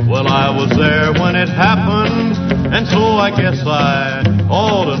 Well, I was there when it happened, and so I guess I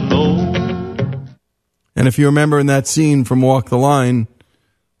ought to know. And if you remember in that scene from Walk the Line,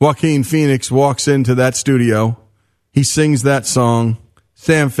 Joaquin Phoenix walks into that studio. He sings that song.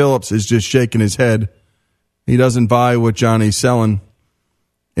 Sam Phillips is just shaking his head. He doesn't buy what Johnny's selling.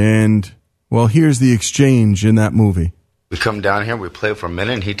 And, well, here's the exchange in that movie. We come down here, we play for a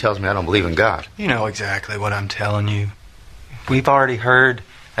minute, and he tells me I don't believe in God. You know exactly what I'm telling you. We've already heard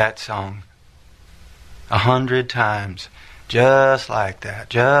that song 100 times. Just like that.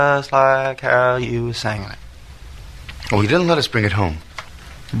 Just like how you were singing it. Oh, he didn't let us bring it home.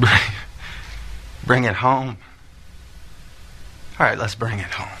 Bring it home? All right, let's bring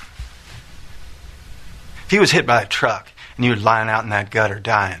it home. If you was hit by a truck and you were lying out in that gutter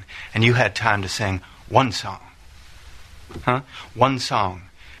dying and you had time to sing one song, one song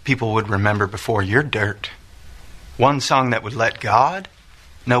people would remember before your dirt. One song that would let God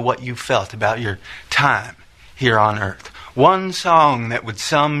know what you felt about your time here on earth. One song that would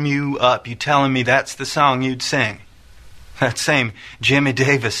sum you up. You telling me that's the song you'd sing? That same Jimmy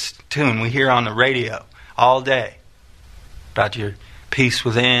Davis tune we hear on the radio all day about your peace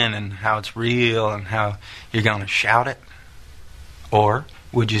within and how it's real and how you're going to shout it? Or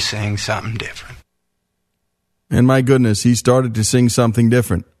would you sing something different? And my goodness, he started to sing something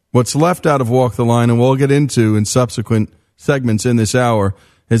different. What's left out of Walk the Line, and we'll get into in subsequent segments in this hour,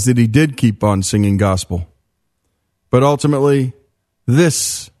 is that he did keep on singing gospel. But ultimately,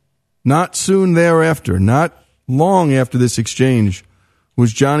 this, not soon thereafter, not long after this exchange,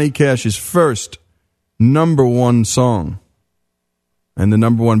 was Johnny Cash's first number one song and the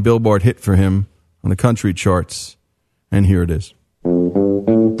number one Billboard hit for him on the country charts. And here it is.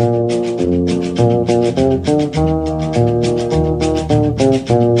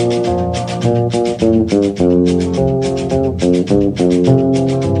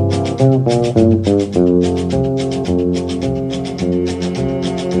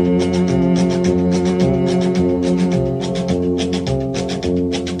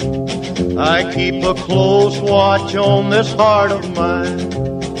 I keep a close watch on this heart of mine.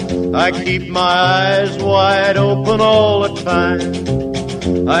 I keep my eyes wide open all the time.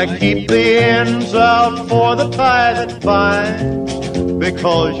 I keep the ends out for the tie that binds.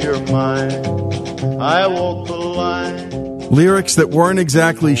 Because you're mine, I walk the line. Lyrics that weren't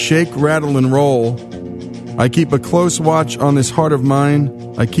exactly shake, rattle, and roll. I keep a close watch on this heart of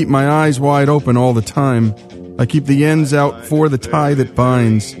mine. I keep my eyes wide open all the time. I keep the ends out for the tie that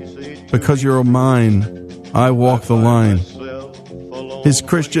binds. Because you're mine, I walk the line. His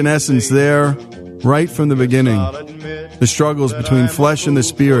Christian essence there, right from the beginning. The struggles between flesh and the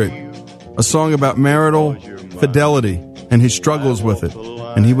spirit. A song about marital fidelity and his struggles with it.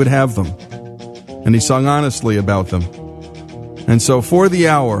 And he would have them. And he sung honestly about them. And so for the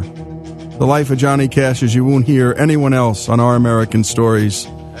hour, the life of Johnny Cash as you won't hear anyone else on Our American Stories,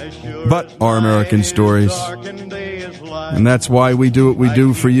 but Our American Stories. And that's why we do what we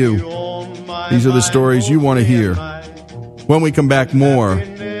do for you. These are the stories you want to hear. When we come back, more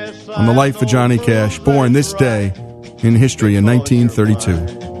on the life of Johnny Cash, born this day in history in 1932.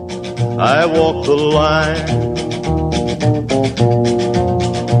 I walk the line.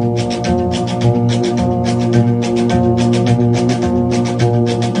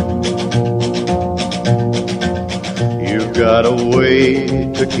 You've got a way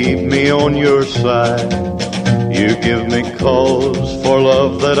to keep me on your side. You give me cause for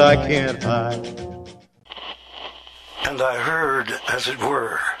love that I can't hide. And I heard, as it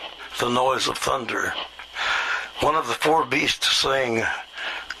were, the noise of thunder. One of the four beasts saying,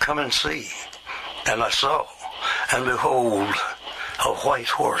 "Come and see." And I saw, and behold, a white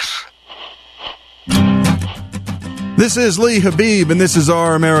horse. This is Lee Habib, and this is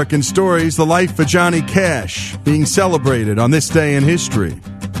Our American Stories, the life of Johnny Cash, being celebrated on this day in history.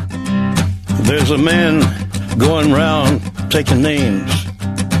 There's a man going round taking names,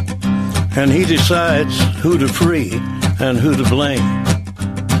 and he decides who to free and who to blame.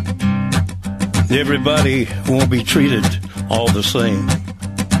 Everybody won't be treated all the same.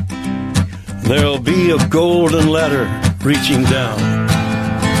 There'll be a golden ladder reaching down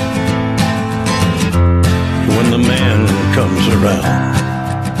when the man comes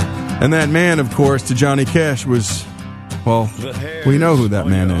around. And that man, of course, to Johnny Cash was, well, we know who that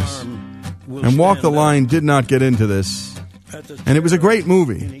man is. And Walk the Line did not get into this. And it was a great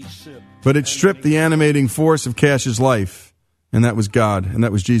movie. But it stripped the animating force of Cash's life. And that was God. And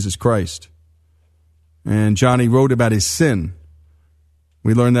that was Jesus Christ. And Johnny wrote about his sin.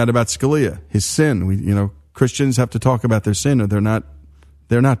 We learned that about Scalia. His sin. Christians have to talk about their sin or they're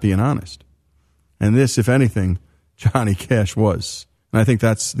not being honest. And this, if anything, Johnny Cash was. And I think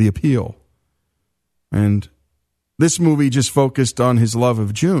that's the appeal. And this movie just focused on his love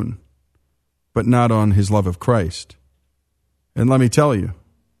of June, but not on his love of Christ. And let me tell you,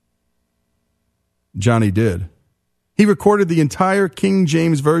 Johnny did. He recorded the entire King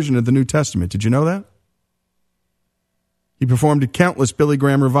James Version of the New Testament. Did you know that? He performed at countless Billy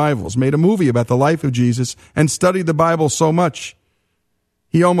Graham revivals, made a movie about the life of Jesus, and studied the Bible so much,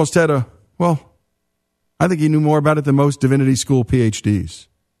 he almost had I think he knew more about it than most divinity school PhDs.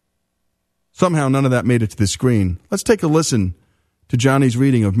 Somehow none of that made it to the screen. Let's take a listen to Johnny's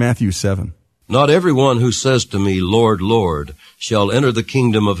reading of Matthew 7. Not everyone who says to me, Lord, Lord, shall enter the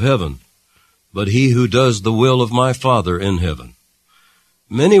kingdom of heaven, but he who does the will of my Father in heaven.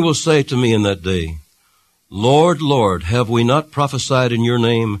 Many will say to me in that day, Lord, Lord, have we not prophesied in your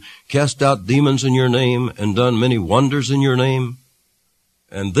name, cast out demons in your name, and done many wonders in your name?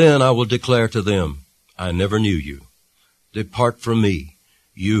 And then I will declare to them, I never knew you. Depart from me,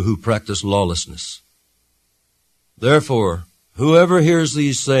 you who practice lawlessness. Therefore, whoever hears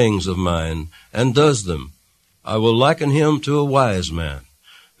these sayings of mine and does them, I will liken him to a wise man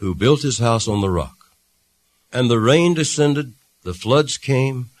who built his house on the rock. And the rain descended, the floods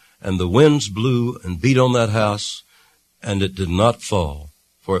came, and the winds blew and beat on that house, and it did not fall,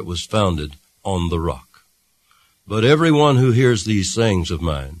 for it was founded on the rock. But everyone who hears these sayings of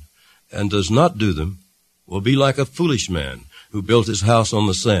mine and does not do them will be like a foolish man who built his house on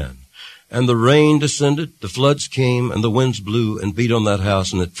the sand. And the rain descended, the floods came, and the winds blew and beat on that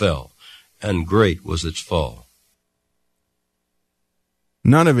house, and it fell, and great was its fall.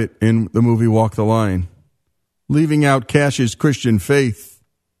 None of it in the movie Walk the Line. Leaving out Cash's Christian faith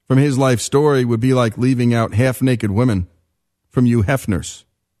from his life story would be like leaving out half-naked women from Hugh Hefner's,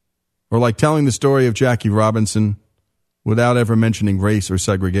 or like telling the story of Jackie Robinson without ever mentioning race or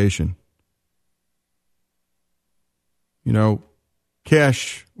segregation.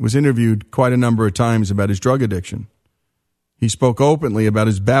 Cash was interviewed quite a number of times about his drug addiction. He spoke openly about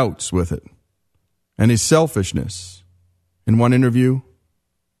his bouts with it and his selfishness. In one interview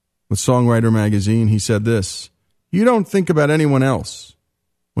with Songwriter magazine, he said this, "You don't think about anyone else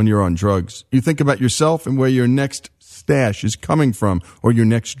when you're on drugs. You think about yourself and where your next stash is coming from or your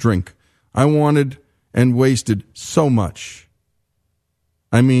next drink. I wanted and wasted so much.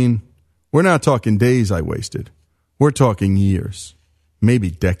 I mean, we're not talking days I wasted. We're talking years.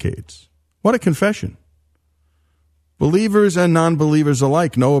 Maybe decades." What a confession. Believers and non-believers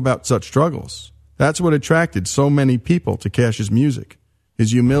alike know about such struggles. That's what attracted so many people to Cash's music,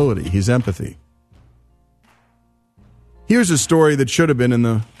 his humility, his empathy. Here's a story that should have been in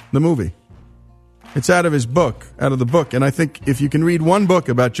the movie. It's out of the book, and I think if you can read one book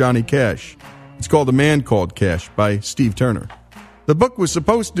about Johnny Cash, it's called A Man Called Cash by Steve Turner. The book was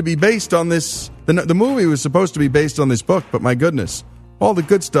supposed to be based on this, the movie was supposed to be based on this book, but my goodness, all the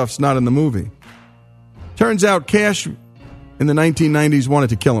good stuff's not in the movie. Turns out Cash in the 1990s wanted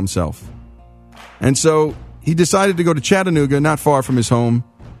to kill himself. And so he decided to go to Chattanooga, not far from his home,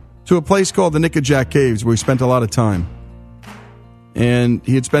 to a place called the Nickajack Caves, where he spent a lot of time. And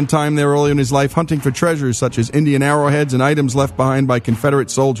he had spent time there early in his life hunting for treasures such as Indian arrowheads and items left behind by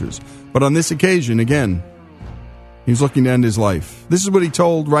Confederate soldiers. But on this occasion, again, he was looking to end his life. This is what he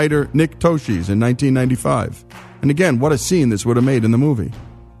told writer Nick Tosches in 1995. And again, what a scene this would have made in the movie.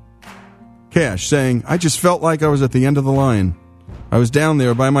 Cash saying, "I just felt like I was at the end of the line. I was down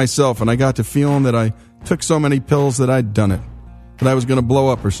there by myself, and I got to feeling that I took so many pills that I'd done it, that I was going to blow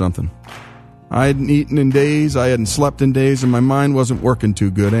up or something. I hadn't eaten in days, I hadn't slept in days, and my mind wasn't working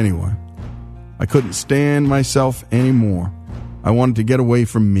too good anyway. I couldn't stand myself anymore. I wanted to get away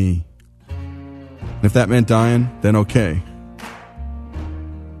from me. And if that meant dying, then okay.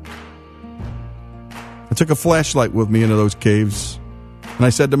 I took a flashlight with me into those caves, and I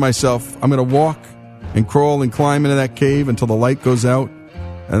said to myself, I'm going to walk and crawl and climb into that cave until the light goes out,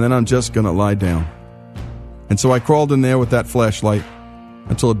 and then I'm just going to lie down. And so I crawled in there with that flashlight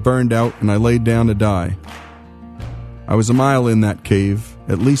until it burned out, and I laid down to die. I was a mile in that cave,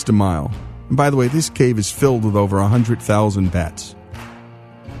 at least a mile. And by the way, this cave is filled with over 100,000 bats.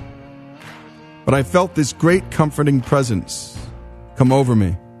 But I felt this great comforting presence come over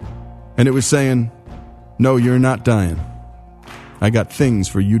me, and it was saying, no, you're not dying. I got things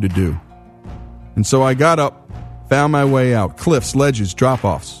for you to do. And so I got up, found my way out, cliffs, ledges,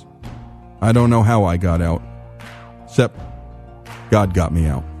 drop-offs. I don't know how I got out, except God got me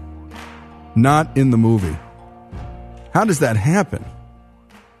out. Not in the movie. How does that happen?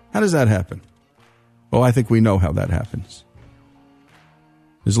 How does that happen? Well, I think we know how that happens.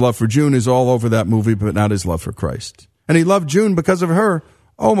 His love for June is all over that movie, but not his love for Christ. And he loved June because of her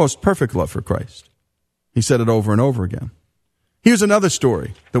almost perfect love for Christ. He said it over and over again. Here's another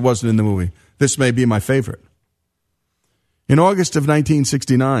story that wasn't in the movie. This may be my favorite. In August of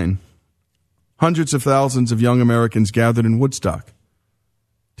 1969, hundreds of thousands of young Americans gathered in Woodstock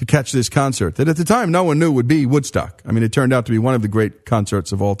to catch this concert that at the time no one knew would be Woodstock. I mean, it turned out to be one of the great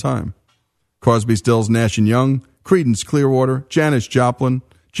concerts of all time. Crosby, Stills, Nash & Young, Creedence Clearwater, Janis Joplin,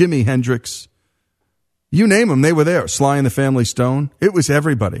 Jimi Hendrix. You name them, they were there. Sly and the Family Stone. It was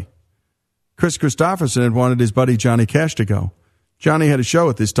everybody. Chris Christopherson had wanted his buddy Johnny Cash to go. Johnny had a show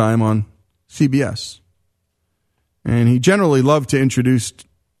at this time on CBS. And he generally loved to introduce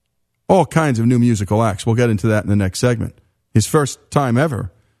all kinds of new musical acts. We'll get into that in the next segment. His first time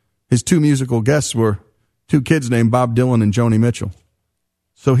ever, his two musical guests were two kids named Bob Dylan and Joni Mitchell.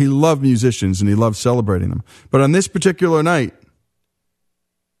 So he loved musicians and he loved celebrating them. But on this particular night,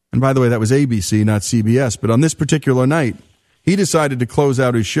 and by the way, that was ABC, not CBS, but on this particular night, he decided to close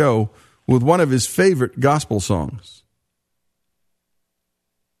out his show with one of his favorite gospel songs.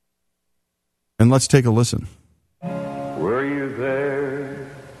 And let's take a listen. Were you there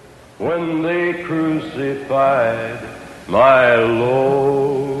when they crucified my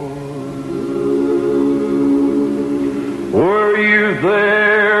Lord? Were you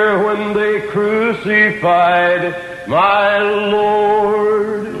there when they crucified my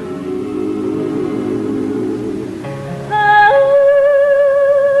Lord?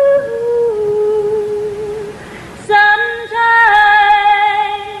 Sometimes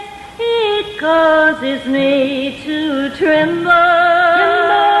it causes me to tremble.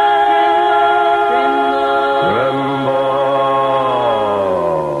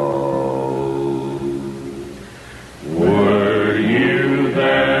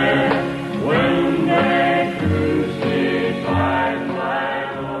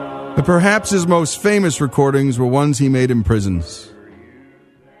 Perhaps his most famous recordings were ones he made in prisons,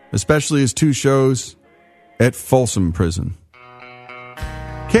 especially his two shows at Folsom Prison.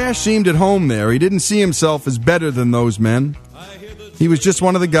 Cash seemed at home there. He didn't see himself as better than those men. He was just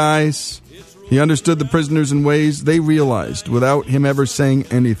one of the guys. He understood the prisoners in ways they realized without him ever saying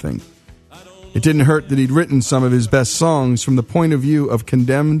anything. It didn't hurt that he'd written some of his best songs from the point of view of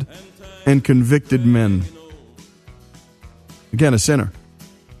condemned and convicted men. Again, a sinner.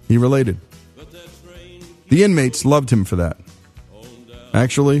 He related. The inmates loved him for that.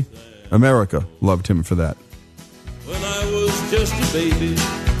 Actually, America loved him for that. When I was just a baby,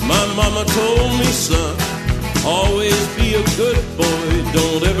 my mama told me, son, always be a good boy,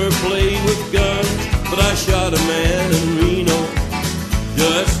 don't ever play with guns. But I shot a man in Reno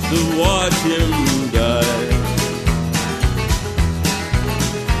just to watch him die.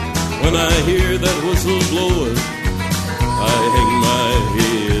 When I hear that whistle blowing, I hang my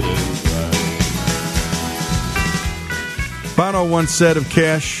head and cry. Bono once said of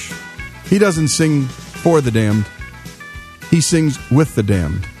Cash, he doesn't sing for the damned, he sings with the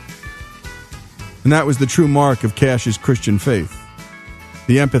damned. And that was the true mark of Cash's Christian faith,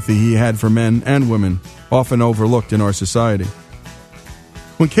 the empathy he had for men and women, often overlooked in our society.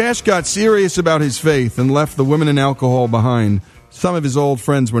 When Cash got serious about his faith and left the women and alcohol behind, some of his old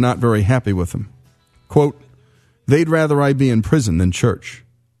friends were not very happy with him. Quote, "They'd rather I be in prison than church,"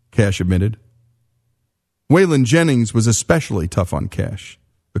 Cash admitted. Waylon Jennings was especially tough on Cash,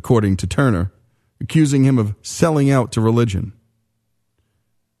 according to Turner, accusing him of selling out to religion.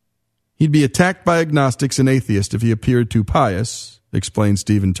 He'd be attacked by agnostics and atheists if he appeared too pious, explained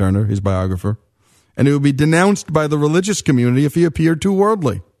Stephen Turner, his biographer, and he would be denounced by the religious community if he appeared too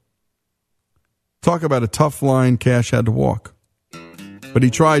worldly. Talk about a tough line Cash had to walk. But he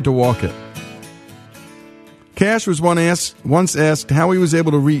tried to walk it. Cash was once asked how he was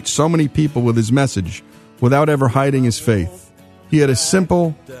able to reach so many people with his message without ever hiding his faith. He had a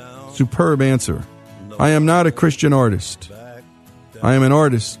simple, superb answer. I am not a Christian artist. I am an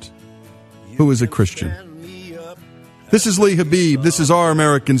artist who is a Christian. This is Lee Habib. This is Our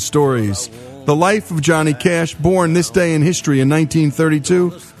American Stories. The life of Johnny Cash, born this day in history in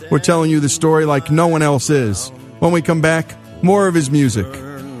 1932. We're telling you the story like no one else is. When we come back, more of his music.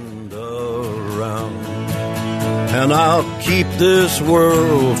 And I'll keep this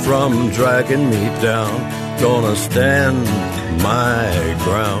world from dragging me down. Gonna stand my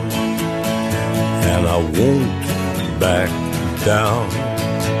ground. And I won't back down.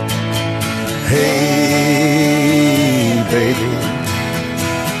 Hey, baby,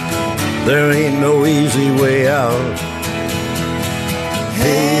 there ain't no easy way out.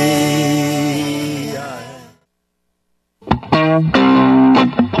 Hey,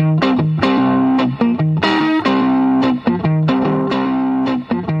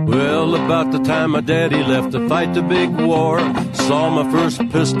 Well, about the time my daddy left to fight the big war, saw my first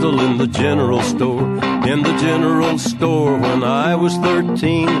pistol in the general store. In the general store when I was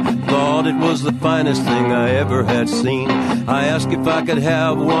 13, thought it was the finest thing I ever had seen. I asked if I could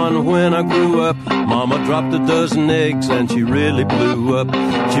have one when I grew up. Mama dropped a dozen eggs and she really blew up.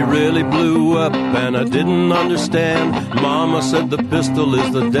 She really blew up and I didn't understand. Mama said the pistol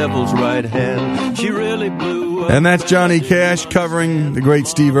is the devil's right hand. She really blew up. And that's Johnny Cash covering the great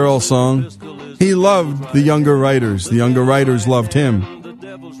Steve Earle song. He loved the younger writers. The younger writers loved him.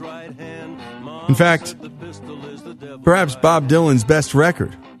 In fact, perhaps Bob Dylan's best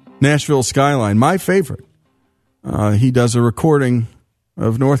record, Nashville Skyline, my favorite. He does a recording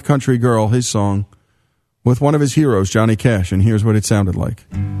of North Country Girl, his song, with one of his heroes, Johnny Cash, and here's what it sounded like.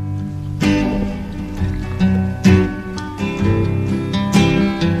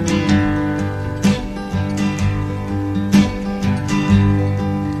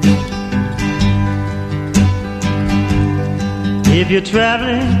 If you're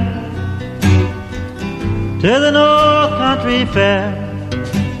traveling to the North Country Fair,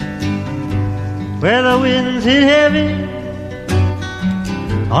 where the winds hit heavy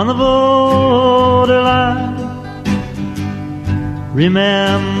on the borderline,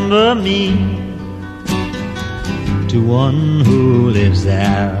 remember me to one who lives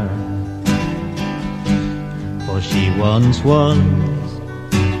there, for she once was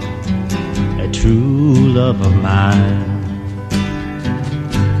a true love of mine.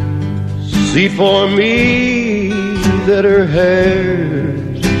 See for me that her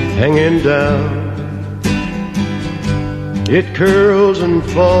hair's hanging down. It curls and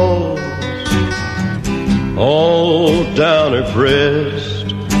falls all down her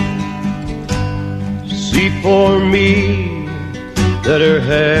breast. See for me that her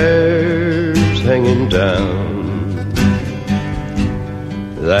hair's hanging down.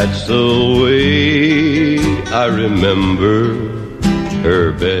 That's the way I remember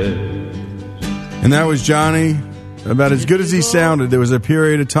her best. And that was Johnny, about as good as he sounded. There was a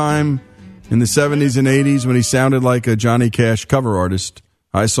period of time in the 70s and 80s when he sounded like a Johnny Cash cover artist.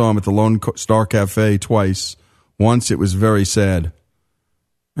 I saw him at the Lone Star Cafe twice. Once it was very sad,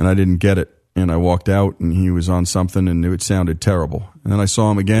 and I didn't get it. And I walked out, and he was on something, and it sounded terrible. And then I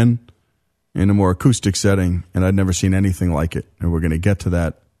saw him again in a more acoustic setting, and I'd never seen anything like it. And we're going to get to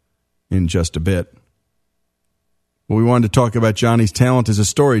that in just a bit. But we wanted to talk about Johnny's talent as a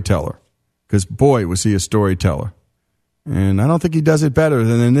storyteller. Because, boy, was he a storyteller. And I don't think he does it better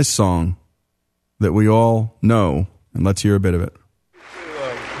than in this song that we all know. And let's hear a bit of it.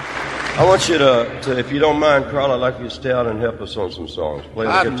 I want you to if you don't mind, Carl, I'd like you to stay out and help us on some songs. Play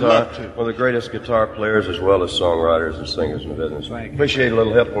the guitar. Love to. One of the greatest guitar players as well as songwriters and singers in the business. Appreciate a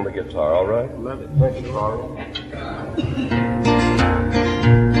little help on the guitar, all right? Love it. Thank you, Carl.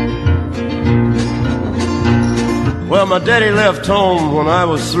 Well, my daddy left home when I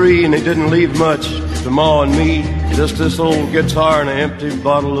was 3, and he didn't leave much to Ma and me, just this old guitar and an empty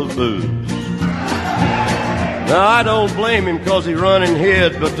bottle of booze. Now, I don't blame him because he run and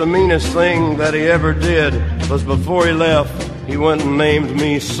hid, but the meanest thing that he ever did was before he left, he went and named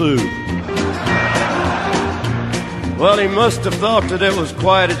me Sue. Well, he must have thought that it was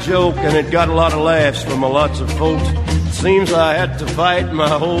quite a joke, and it got a lot of laughs from lots of folks. Seems I had to fight my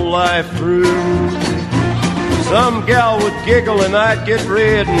whole life through. Some gal would giggle and I'd get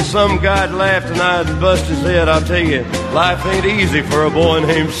red, and some guy'd laugh and I'd bust his head. I'll tell you, life ain't easy for a boy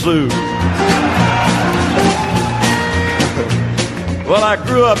named Sue. Well, I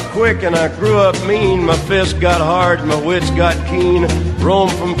grew up quick and I grew up mean. My fists got hard, my wits got keen.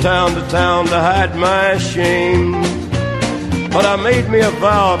 Roamed from town to town to hide my shame. But I made me a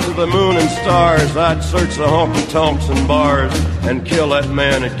vow to the moon and stars, I'd search the honky-tonks and bars and kill that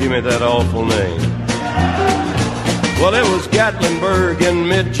man that gave me that awful name. Well, it was Gatlinburg in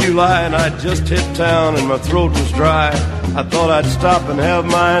mid-July, and I'd just hit town and my throat was dry. I thought I'd stop and have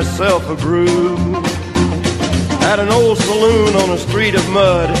myself a brew. At an old saloon on a street of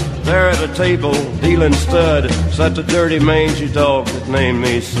mud, there at a table, dealing stud, sat the dirty mangy dog that named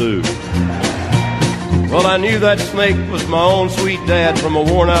me Sue. Well, I knew that snake was my own sweet dad from a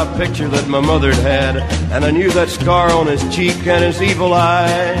worn-out picture that my mother'd had, and I knew that scar on his cheek and his evil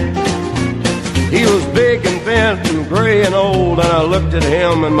eye. He was big and bent and gray and old, and I looked at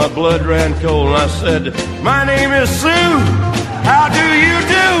him and my blood ran cold, and I said, "My name is Sue. How do you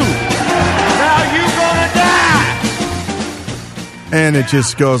do? Now you gonna die?" And it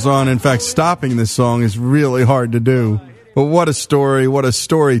just goes on. In fact, stopping this song is really hard to do. But what a story, what a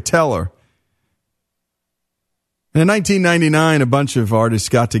storyteller. In 1999, a bunch of artists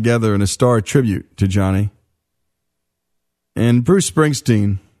got together in a star tribute to Johnny. And Bruce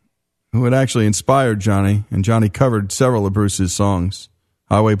Springsteen, who had actually inspired Johnny, and Johnny covered several of Bruce's songs,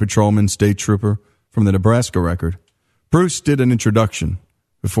 Highway Patrolman, State Trooper, from the Nebraska record. Bruce did an introduction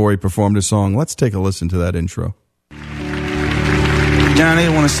before he performed a song. Let's take a listen to that intro. Johnny, I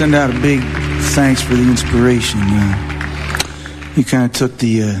want to send out a big thanks for the inspiration. You kind of took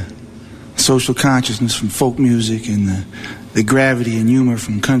the social consciousness from folk music and the gravity and humor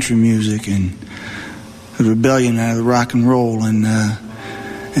from country music and the rebellion out of the rock and roll and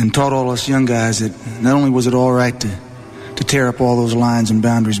taught all us young guys that not only was it all right to tear up all those lines and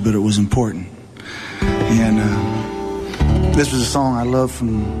boundaries, but it was important. And this was a song I loved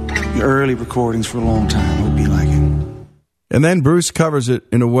from the early recordings for a long time. I hope you like it. And then Bruce covers it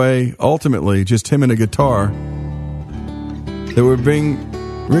in a way, ultimately, just him and a guitar, that would bring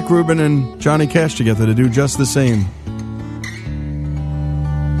Rick Rubin and Johnny Cash together to do just the same.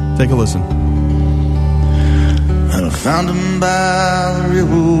 Take a listen. I found him by the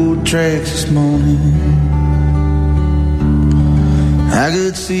railroad tracks this morning. I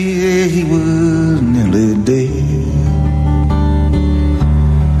could see he was nearly dead.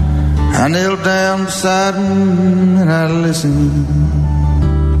 I knelt down beside him and I listened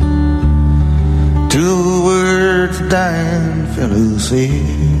to the words the dying fellow said.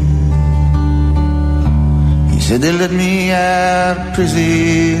 He said they let me out of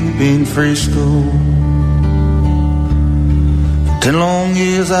prison in Frisco. For 10 long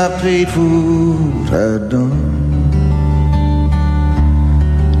years I paid for what I'd done.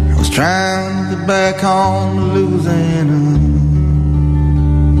 I was trying to get back home to Louisiana,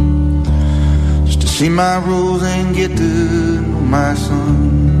 see my Rose and get to know my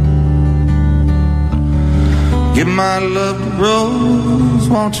son. Give my love to Rose,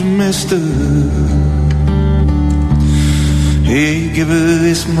 won't you, mister? Hey, give her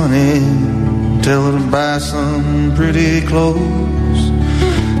this money, tell her to buy some pretty clothes.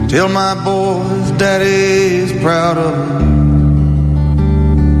 Tell my boys daddy's proud of her.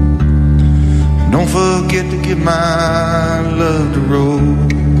 Don't forget to give my love to Rose.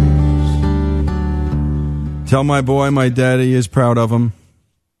 Tell my boy my daddy is proud of him.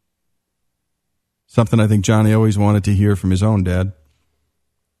 Something I think Johnny always wanted to hear from his own dad.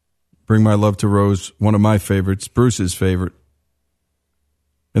 Bring my love to Rose, one of my favorites, Bruce's favorite.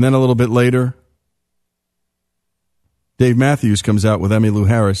 And then a little bit later, Dave Matthews comes out with Emmylou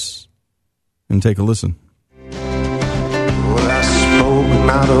Harris. And take a listen. Well, I spoke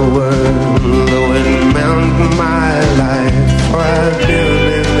not a word, though it meant my life. For I've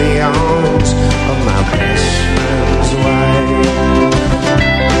been in the arms of my best friend's wife.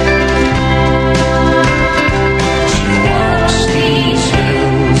 She walks these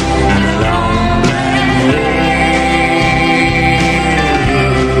hills and along black hills.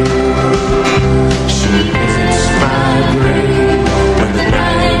 She visits my grave when the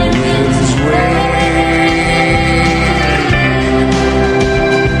night winds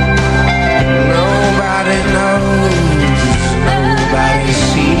Nobody knows, nobody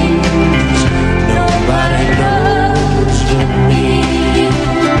sees, nobody knows but me.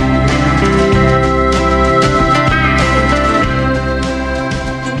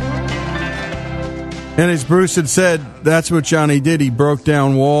 And as Bruce had said, that's what Johnny did. He broke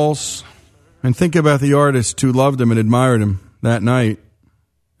down walls. And think about the artists who loved him and admired him that night.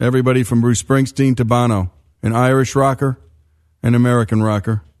 Everybody from Bruce Springsteen to Bono, an Irish rocker, an American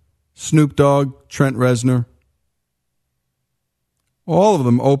rocker, Snoop Dogg, Trent Reznor. All of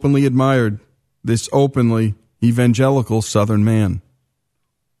them openly admired this openly evangelical Southern man.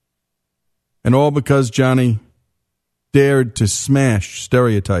 And all because Johnny dared to smash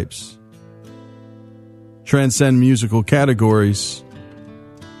stereotypes, transcend musical categories,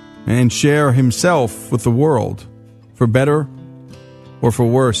 and share himself with the world, for better or for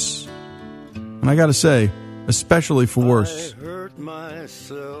worse. And I gotta say, especially for worse.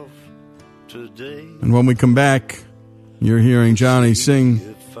 And when we come back, you're hearing Johnny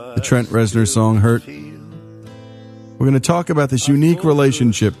sing the Trent Reznor song, Hurt. We're going to talk about this unique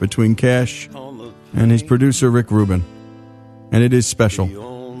relationship between Cash and his producer, Rick Rubin. And it is special,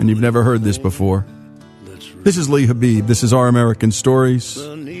 and you've never heard this before. This is Lee Habib. This is Our American Stories.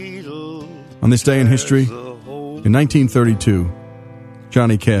 On this day in history, in 1932,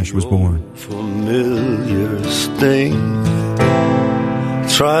 Johnny Cash was born. Familiar sting,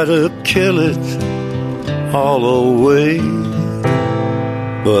 try to kill it all away,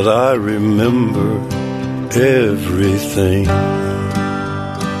 but I remember everything.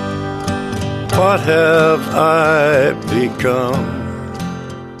 what have I become?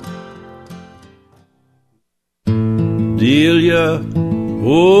 Delia,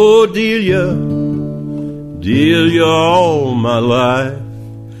 oh Delia, Delia all my life.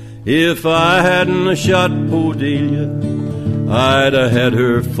 If I hadn't a shot poor Delia, I'd have had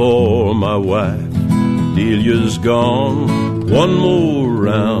her for my wife. Delia's gone, one more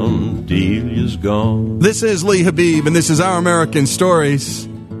round, Delia's gone. This is Lee Habib, and this is Our American Stories.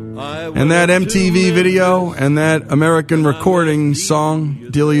 And that MTV video and that American recording song,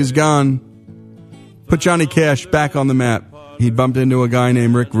 Delia's Gone, put Johnny Cash back on the map. He bumped into a guy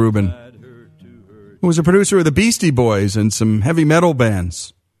named Rick Rubin, who was a producer of the Beastie Boys and some heavy metal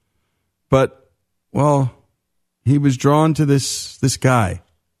bands. But, well, he was drawn to this guy.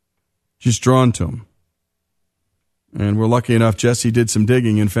 Just drawn to him. And we're lucky enough, Jesse did some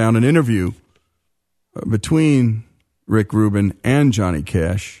digging and found an interview between Rick Rubin and Johnny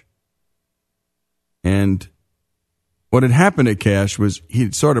Cash. And what had happened to Cash was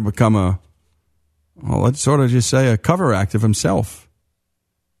he'd sort of become let's sort of just say a cover act of himself.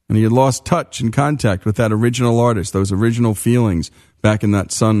 And he had lost touch and contact with that original artist, those original feelings back in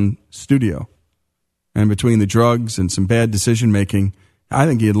that Sun studio. And between the drugs and some bad decision-making, I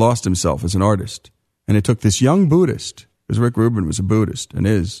think he had lost himself as an artist. And it took this young Buddhist, because Rick Rubin was a Buddhist and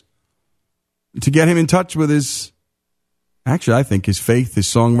is, to get him in touch with I think his faith, his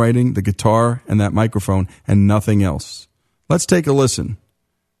songwriting, the guitar, and that microphone, and nothing else. Let's take a listen.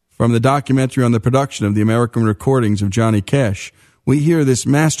 From the documentary on the production of the American recordings of Johnny Cash, we hear this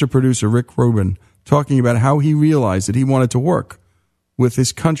master producer, Rick Rubin, talking about how he realized that he wanted to work with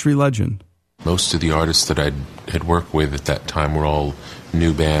this country legend. Most of the artists that I had worked with at that time were all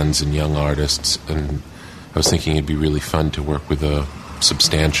new bands and young artists, and I was thinking it'd be really fun to work with a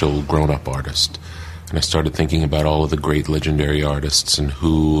substantial grown-up artist. And I started thinking about all of the great legendary artists and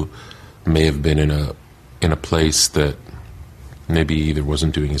who may have been in a place that maybe either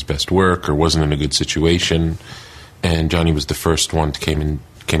wasn't doing his best work or wasn't in a good situation. And Johnny was the first one to came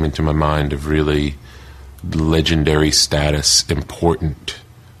into my mind of really legendary status, important,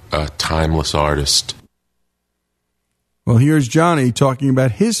 timeless artist. Well, here's Johnny talking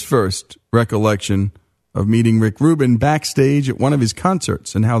about his first recollection of meeting Rick Rubin backstage at one of his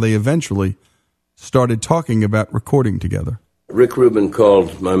concerts and how they eventually started talking about recording together. Rick Rubin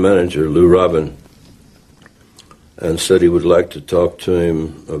called my manager, Lou Robin, and said he would like to talk to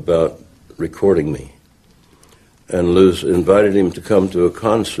him about recording me. And Lou invited him to come to a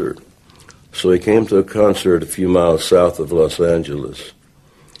concert. So he came to a concert a few miles south of Los Angeles.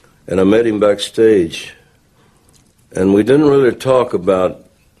 And I met him backstage. And we didn't really talk about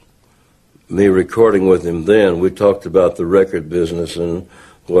me recording with him then. We talked about the record business and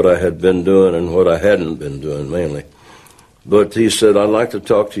what I had been doing and what I hadn't been doing, mainly. But he said, I'd like to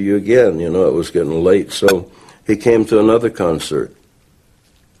talk to you again. You know, it was getting late. So he came to another concert.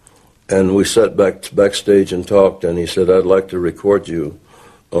 And we sat backstage and talked, and he said, I'd like to record you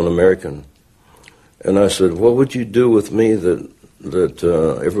on American. And I said, what would you do with me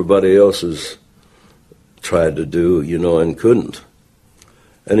that everybody else has tried to do, you know, and couldn't?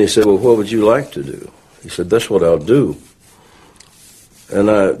 And he said, well, what would you like to do? He said, that's what I'll do. And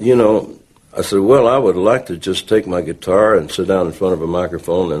I said, well, I would like to just take my guitar and sit down in front of a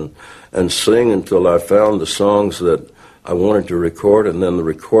microphone and sing until I found the songs that I wanted to record, and then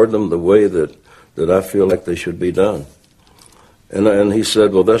record them the way that I feel like they should be done. And he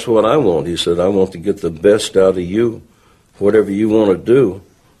said, well, that's what I want. He said, I want to get the best out of you. Whatever you want to do,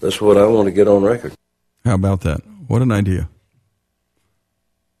 that's what I want to get on record. How about that? What an idea.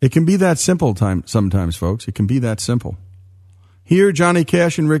 It can be that simple sometimes, folks. It can be that simple. Here, Johnny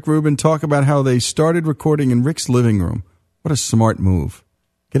Cash and Rick Rubin talk about how they started recording in Rick's living room. What a smart move.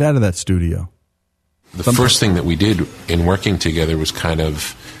 Get out of that studio. The first thing that we did in working together was kind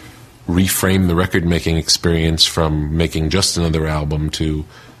of reframe the record-making experience from making just another album to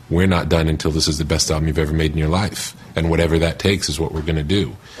we're not done until this is the best album you've ever made in your life. And whatever that takes is what we're going to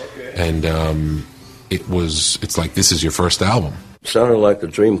do. Okay. And it's like, this is your first album. It sounded like a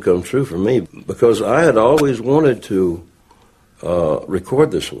dream come true for me because I had always wanted to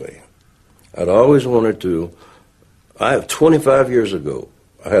record this way. I'd always wanted to. 25 years ago,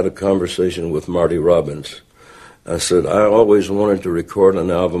 I had a conversation with Marty Robbins. I said, I always wanted to record an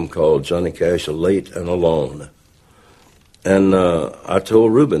album called Johnny Cash, Late and Alone. And I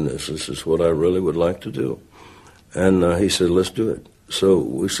told Rubin this is what I really would like to do. And he said, let's do it. So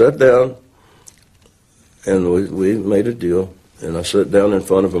we sat down, and we made a deal. And I sat down in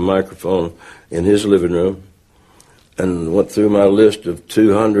front of a microphone in his living room and went through my list of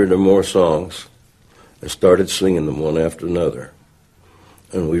 200 or more songs and started singing them one after another.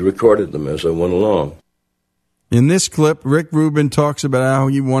 and we recorded them as I went along. In this clip, Rick Rubin talks about how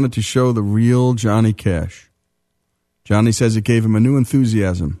he wanted to show the real Johnny Cash. Johnny says it gave him a new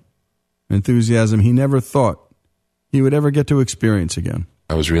enthusiasm he never thought he would ever get to experience again.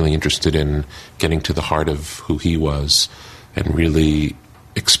 I was really interested in getting to the heart of who he was and really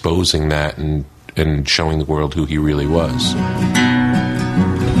exposing that and showing the world who he really was.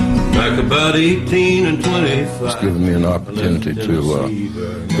 Back about 18 and 25. It's given me an opportunity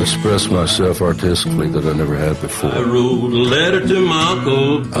to express myself artistically that I never had before. I wrote a letter to my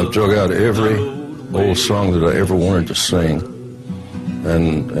uncle. I've dug out every old song that I ever wanted to sing,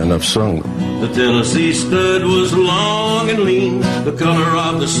 and I've sung them. The Tennessee stud was long and lean, the color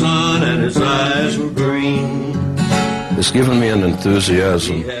of the sun, and his eyes were green. It's given me an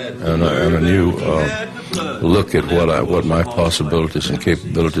enthusiasm and a new look at what my possibilities and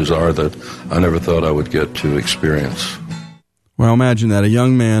capabilities are that I never thought I would get to experience. Well, imagine that, a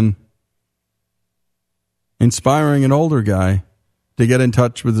young man inspiring an older guy to get in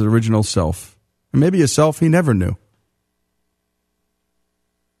touch with his original self, and maybe a self he never knew.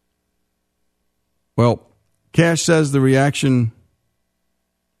 Well, Cash says the reaction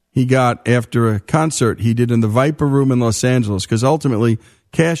he got after a concert he did in the Viper Room in Los Angeles, because ultimately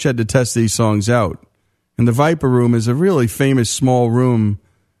Cash had to test these songs out. And the Viper Room is a really famous small room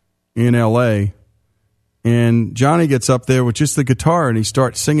in L.A., and Johnny gets up there with just the guitar and he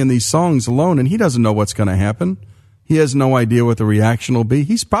starts singing these songs alone, and he doesn't know what's going to happen. He has no idea what the reaction will be.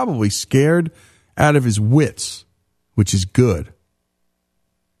 He's probably scared out of his wits, which is good.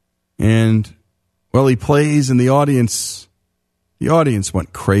 And, well, he plays, and the audience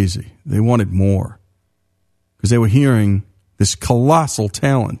went crazy. They wanted more because they were hearing this colossal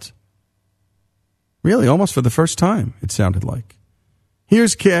talent. Really, almost for the first time, it sounded like.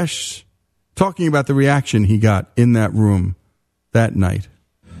 Here's Cash talking about the reaction he got in that room that night.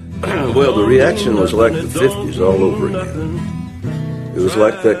 Well, the reaction was like the 50s all over again. It was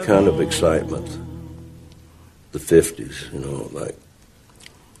like that kind of excitement. The 50s, like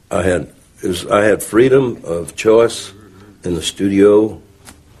I had freedom of choice in the studio.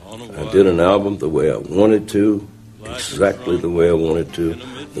 I did an album the way I wanted to, exactly the way I wanted to,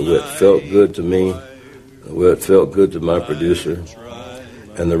 the way it felt good to me, the way it felt good to my producer,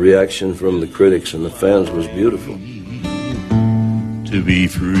 and the reaction from the critics and the fans was beautiful. To be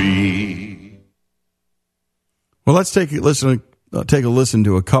free. Well, let's take a listen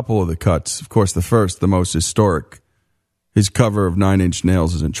to a couple of the cuts. Of course, the first, the most historic, his cover of 9 Inch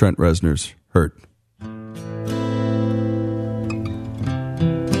Nails is in Trent Reznor's Hurt.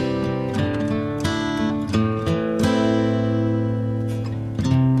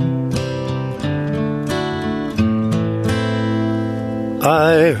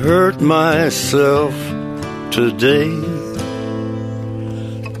 I hurt myself today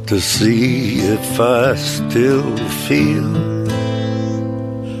to see if I still feel.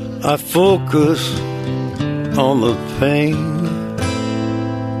 I focus on the pain,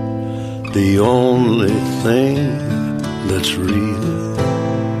 the only thing that's real.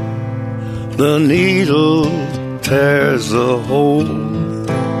 The needle tears a hole,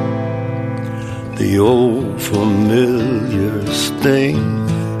 the old familiar sting.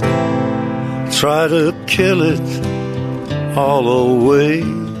 Try to kill it all away.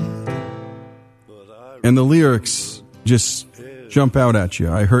 And the lyrics just jump out at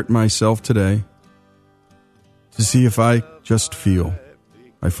you. I hurt myself today to see if I just feel.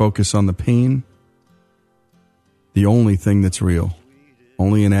 I focus on the pain, the only thing that's real.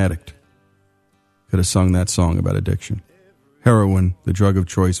 Only an addict could have sung that song about addiction. Heroin, the drug of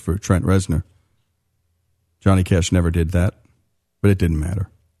choice for Trent Reznor. Johnny Cash never did that, but it didn't matter.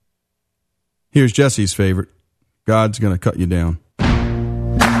 Here's Jesse's favorite, God's Gonna Cut You Down.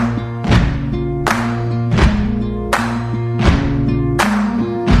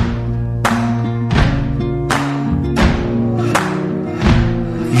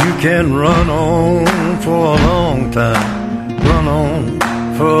 You can run on for a long time, run on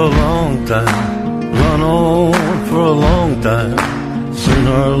for a long time, run on for a long time.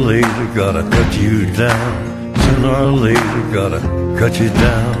 Sooner or later gotta cut you down, sooner or later gotta cut you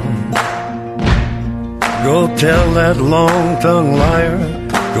down. Go tell that long-tongued liar,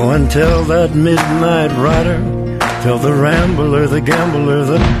 go and tell that midnight rider, tell the rambler, the gambler,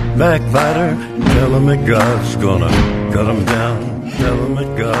 the backbiter, tell him that God's gonna cut him down, tell him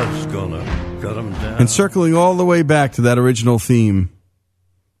that God's gonna cut him down. And circling all the way back to that original theme,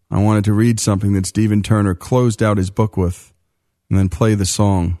 I wanted to read something that Stephen Turner closed out his book with and then play the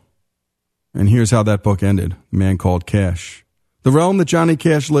song. And here's how that book ended, A Man Called Cash. The realm that Johnny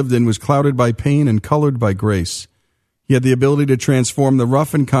Cash lived in was clouded by pain and colored by grace. He had the ability to transform the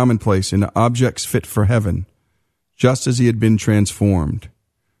rough and commonplace into objects fit for heaven, just as he had been transformed.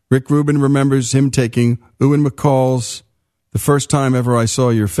 Rick Rubin remembers him taking Ewan McCall's "The First Time Ever I Saw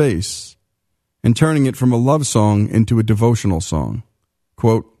Your Face" and turning it from a love song into a devotional song.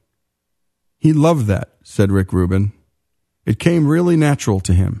 Quote, "He loved that," said Rick Rubin. "It came really natural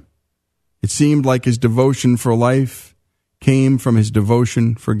to him. It seemed like his devotion for life came from his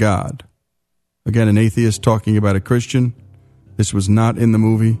devotion for God." Again, an atheist talking about a Christian. This was not in the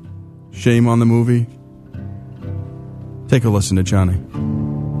movie. Shame on the movie. Take a listen to Johnny.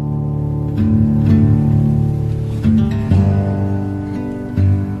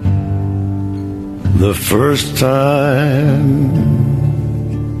 The first time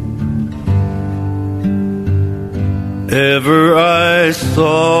ever I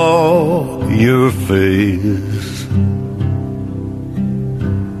saw your face,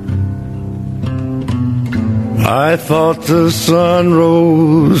 I thought the sun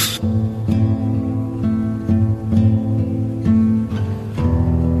rose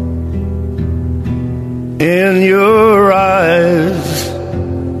in your eyes,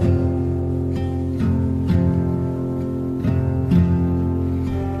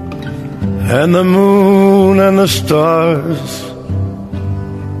 and the moon and the stars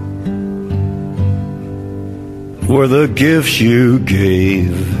were the gifts you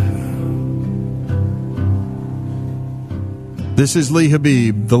gave. This is Lee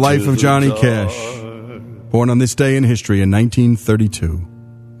Habib, The Life of Johnny Cash, born on this day in history in 1932.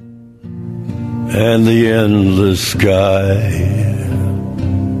 And the endless sky,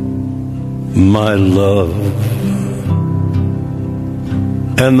 my love,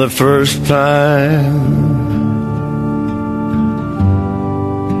 and the first time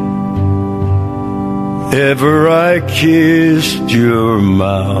ever I kissed your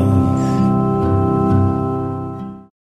mouth,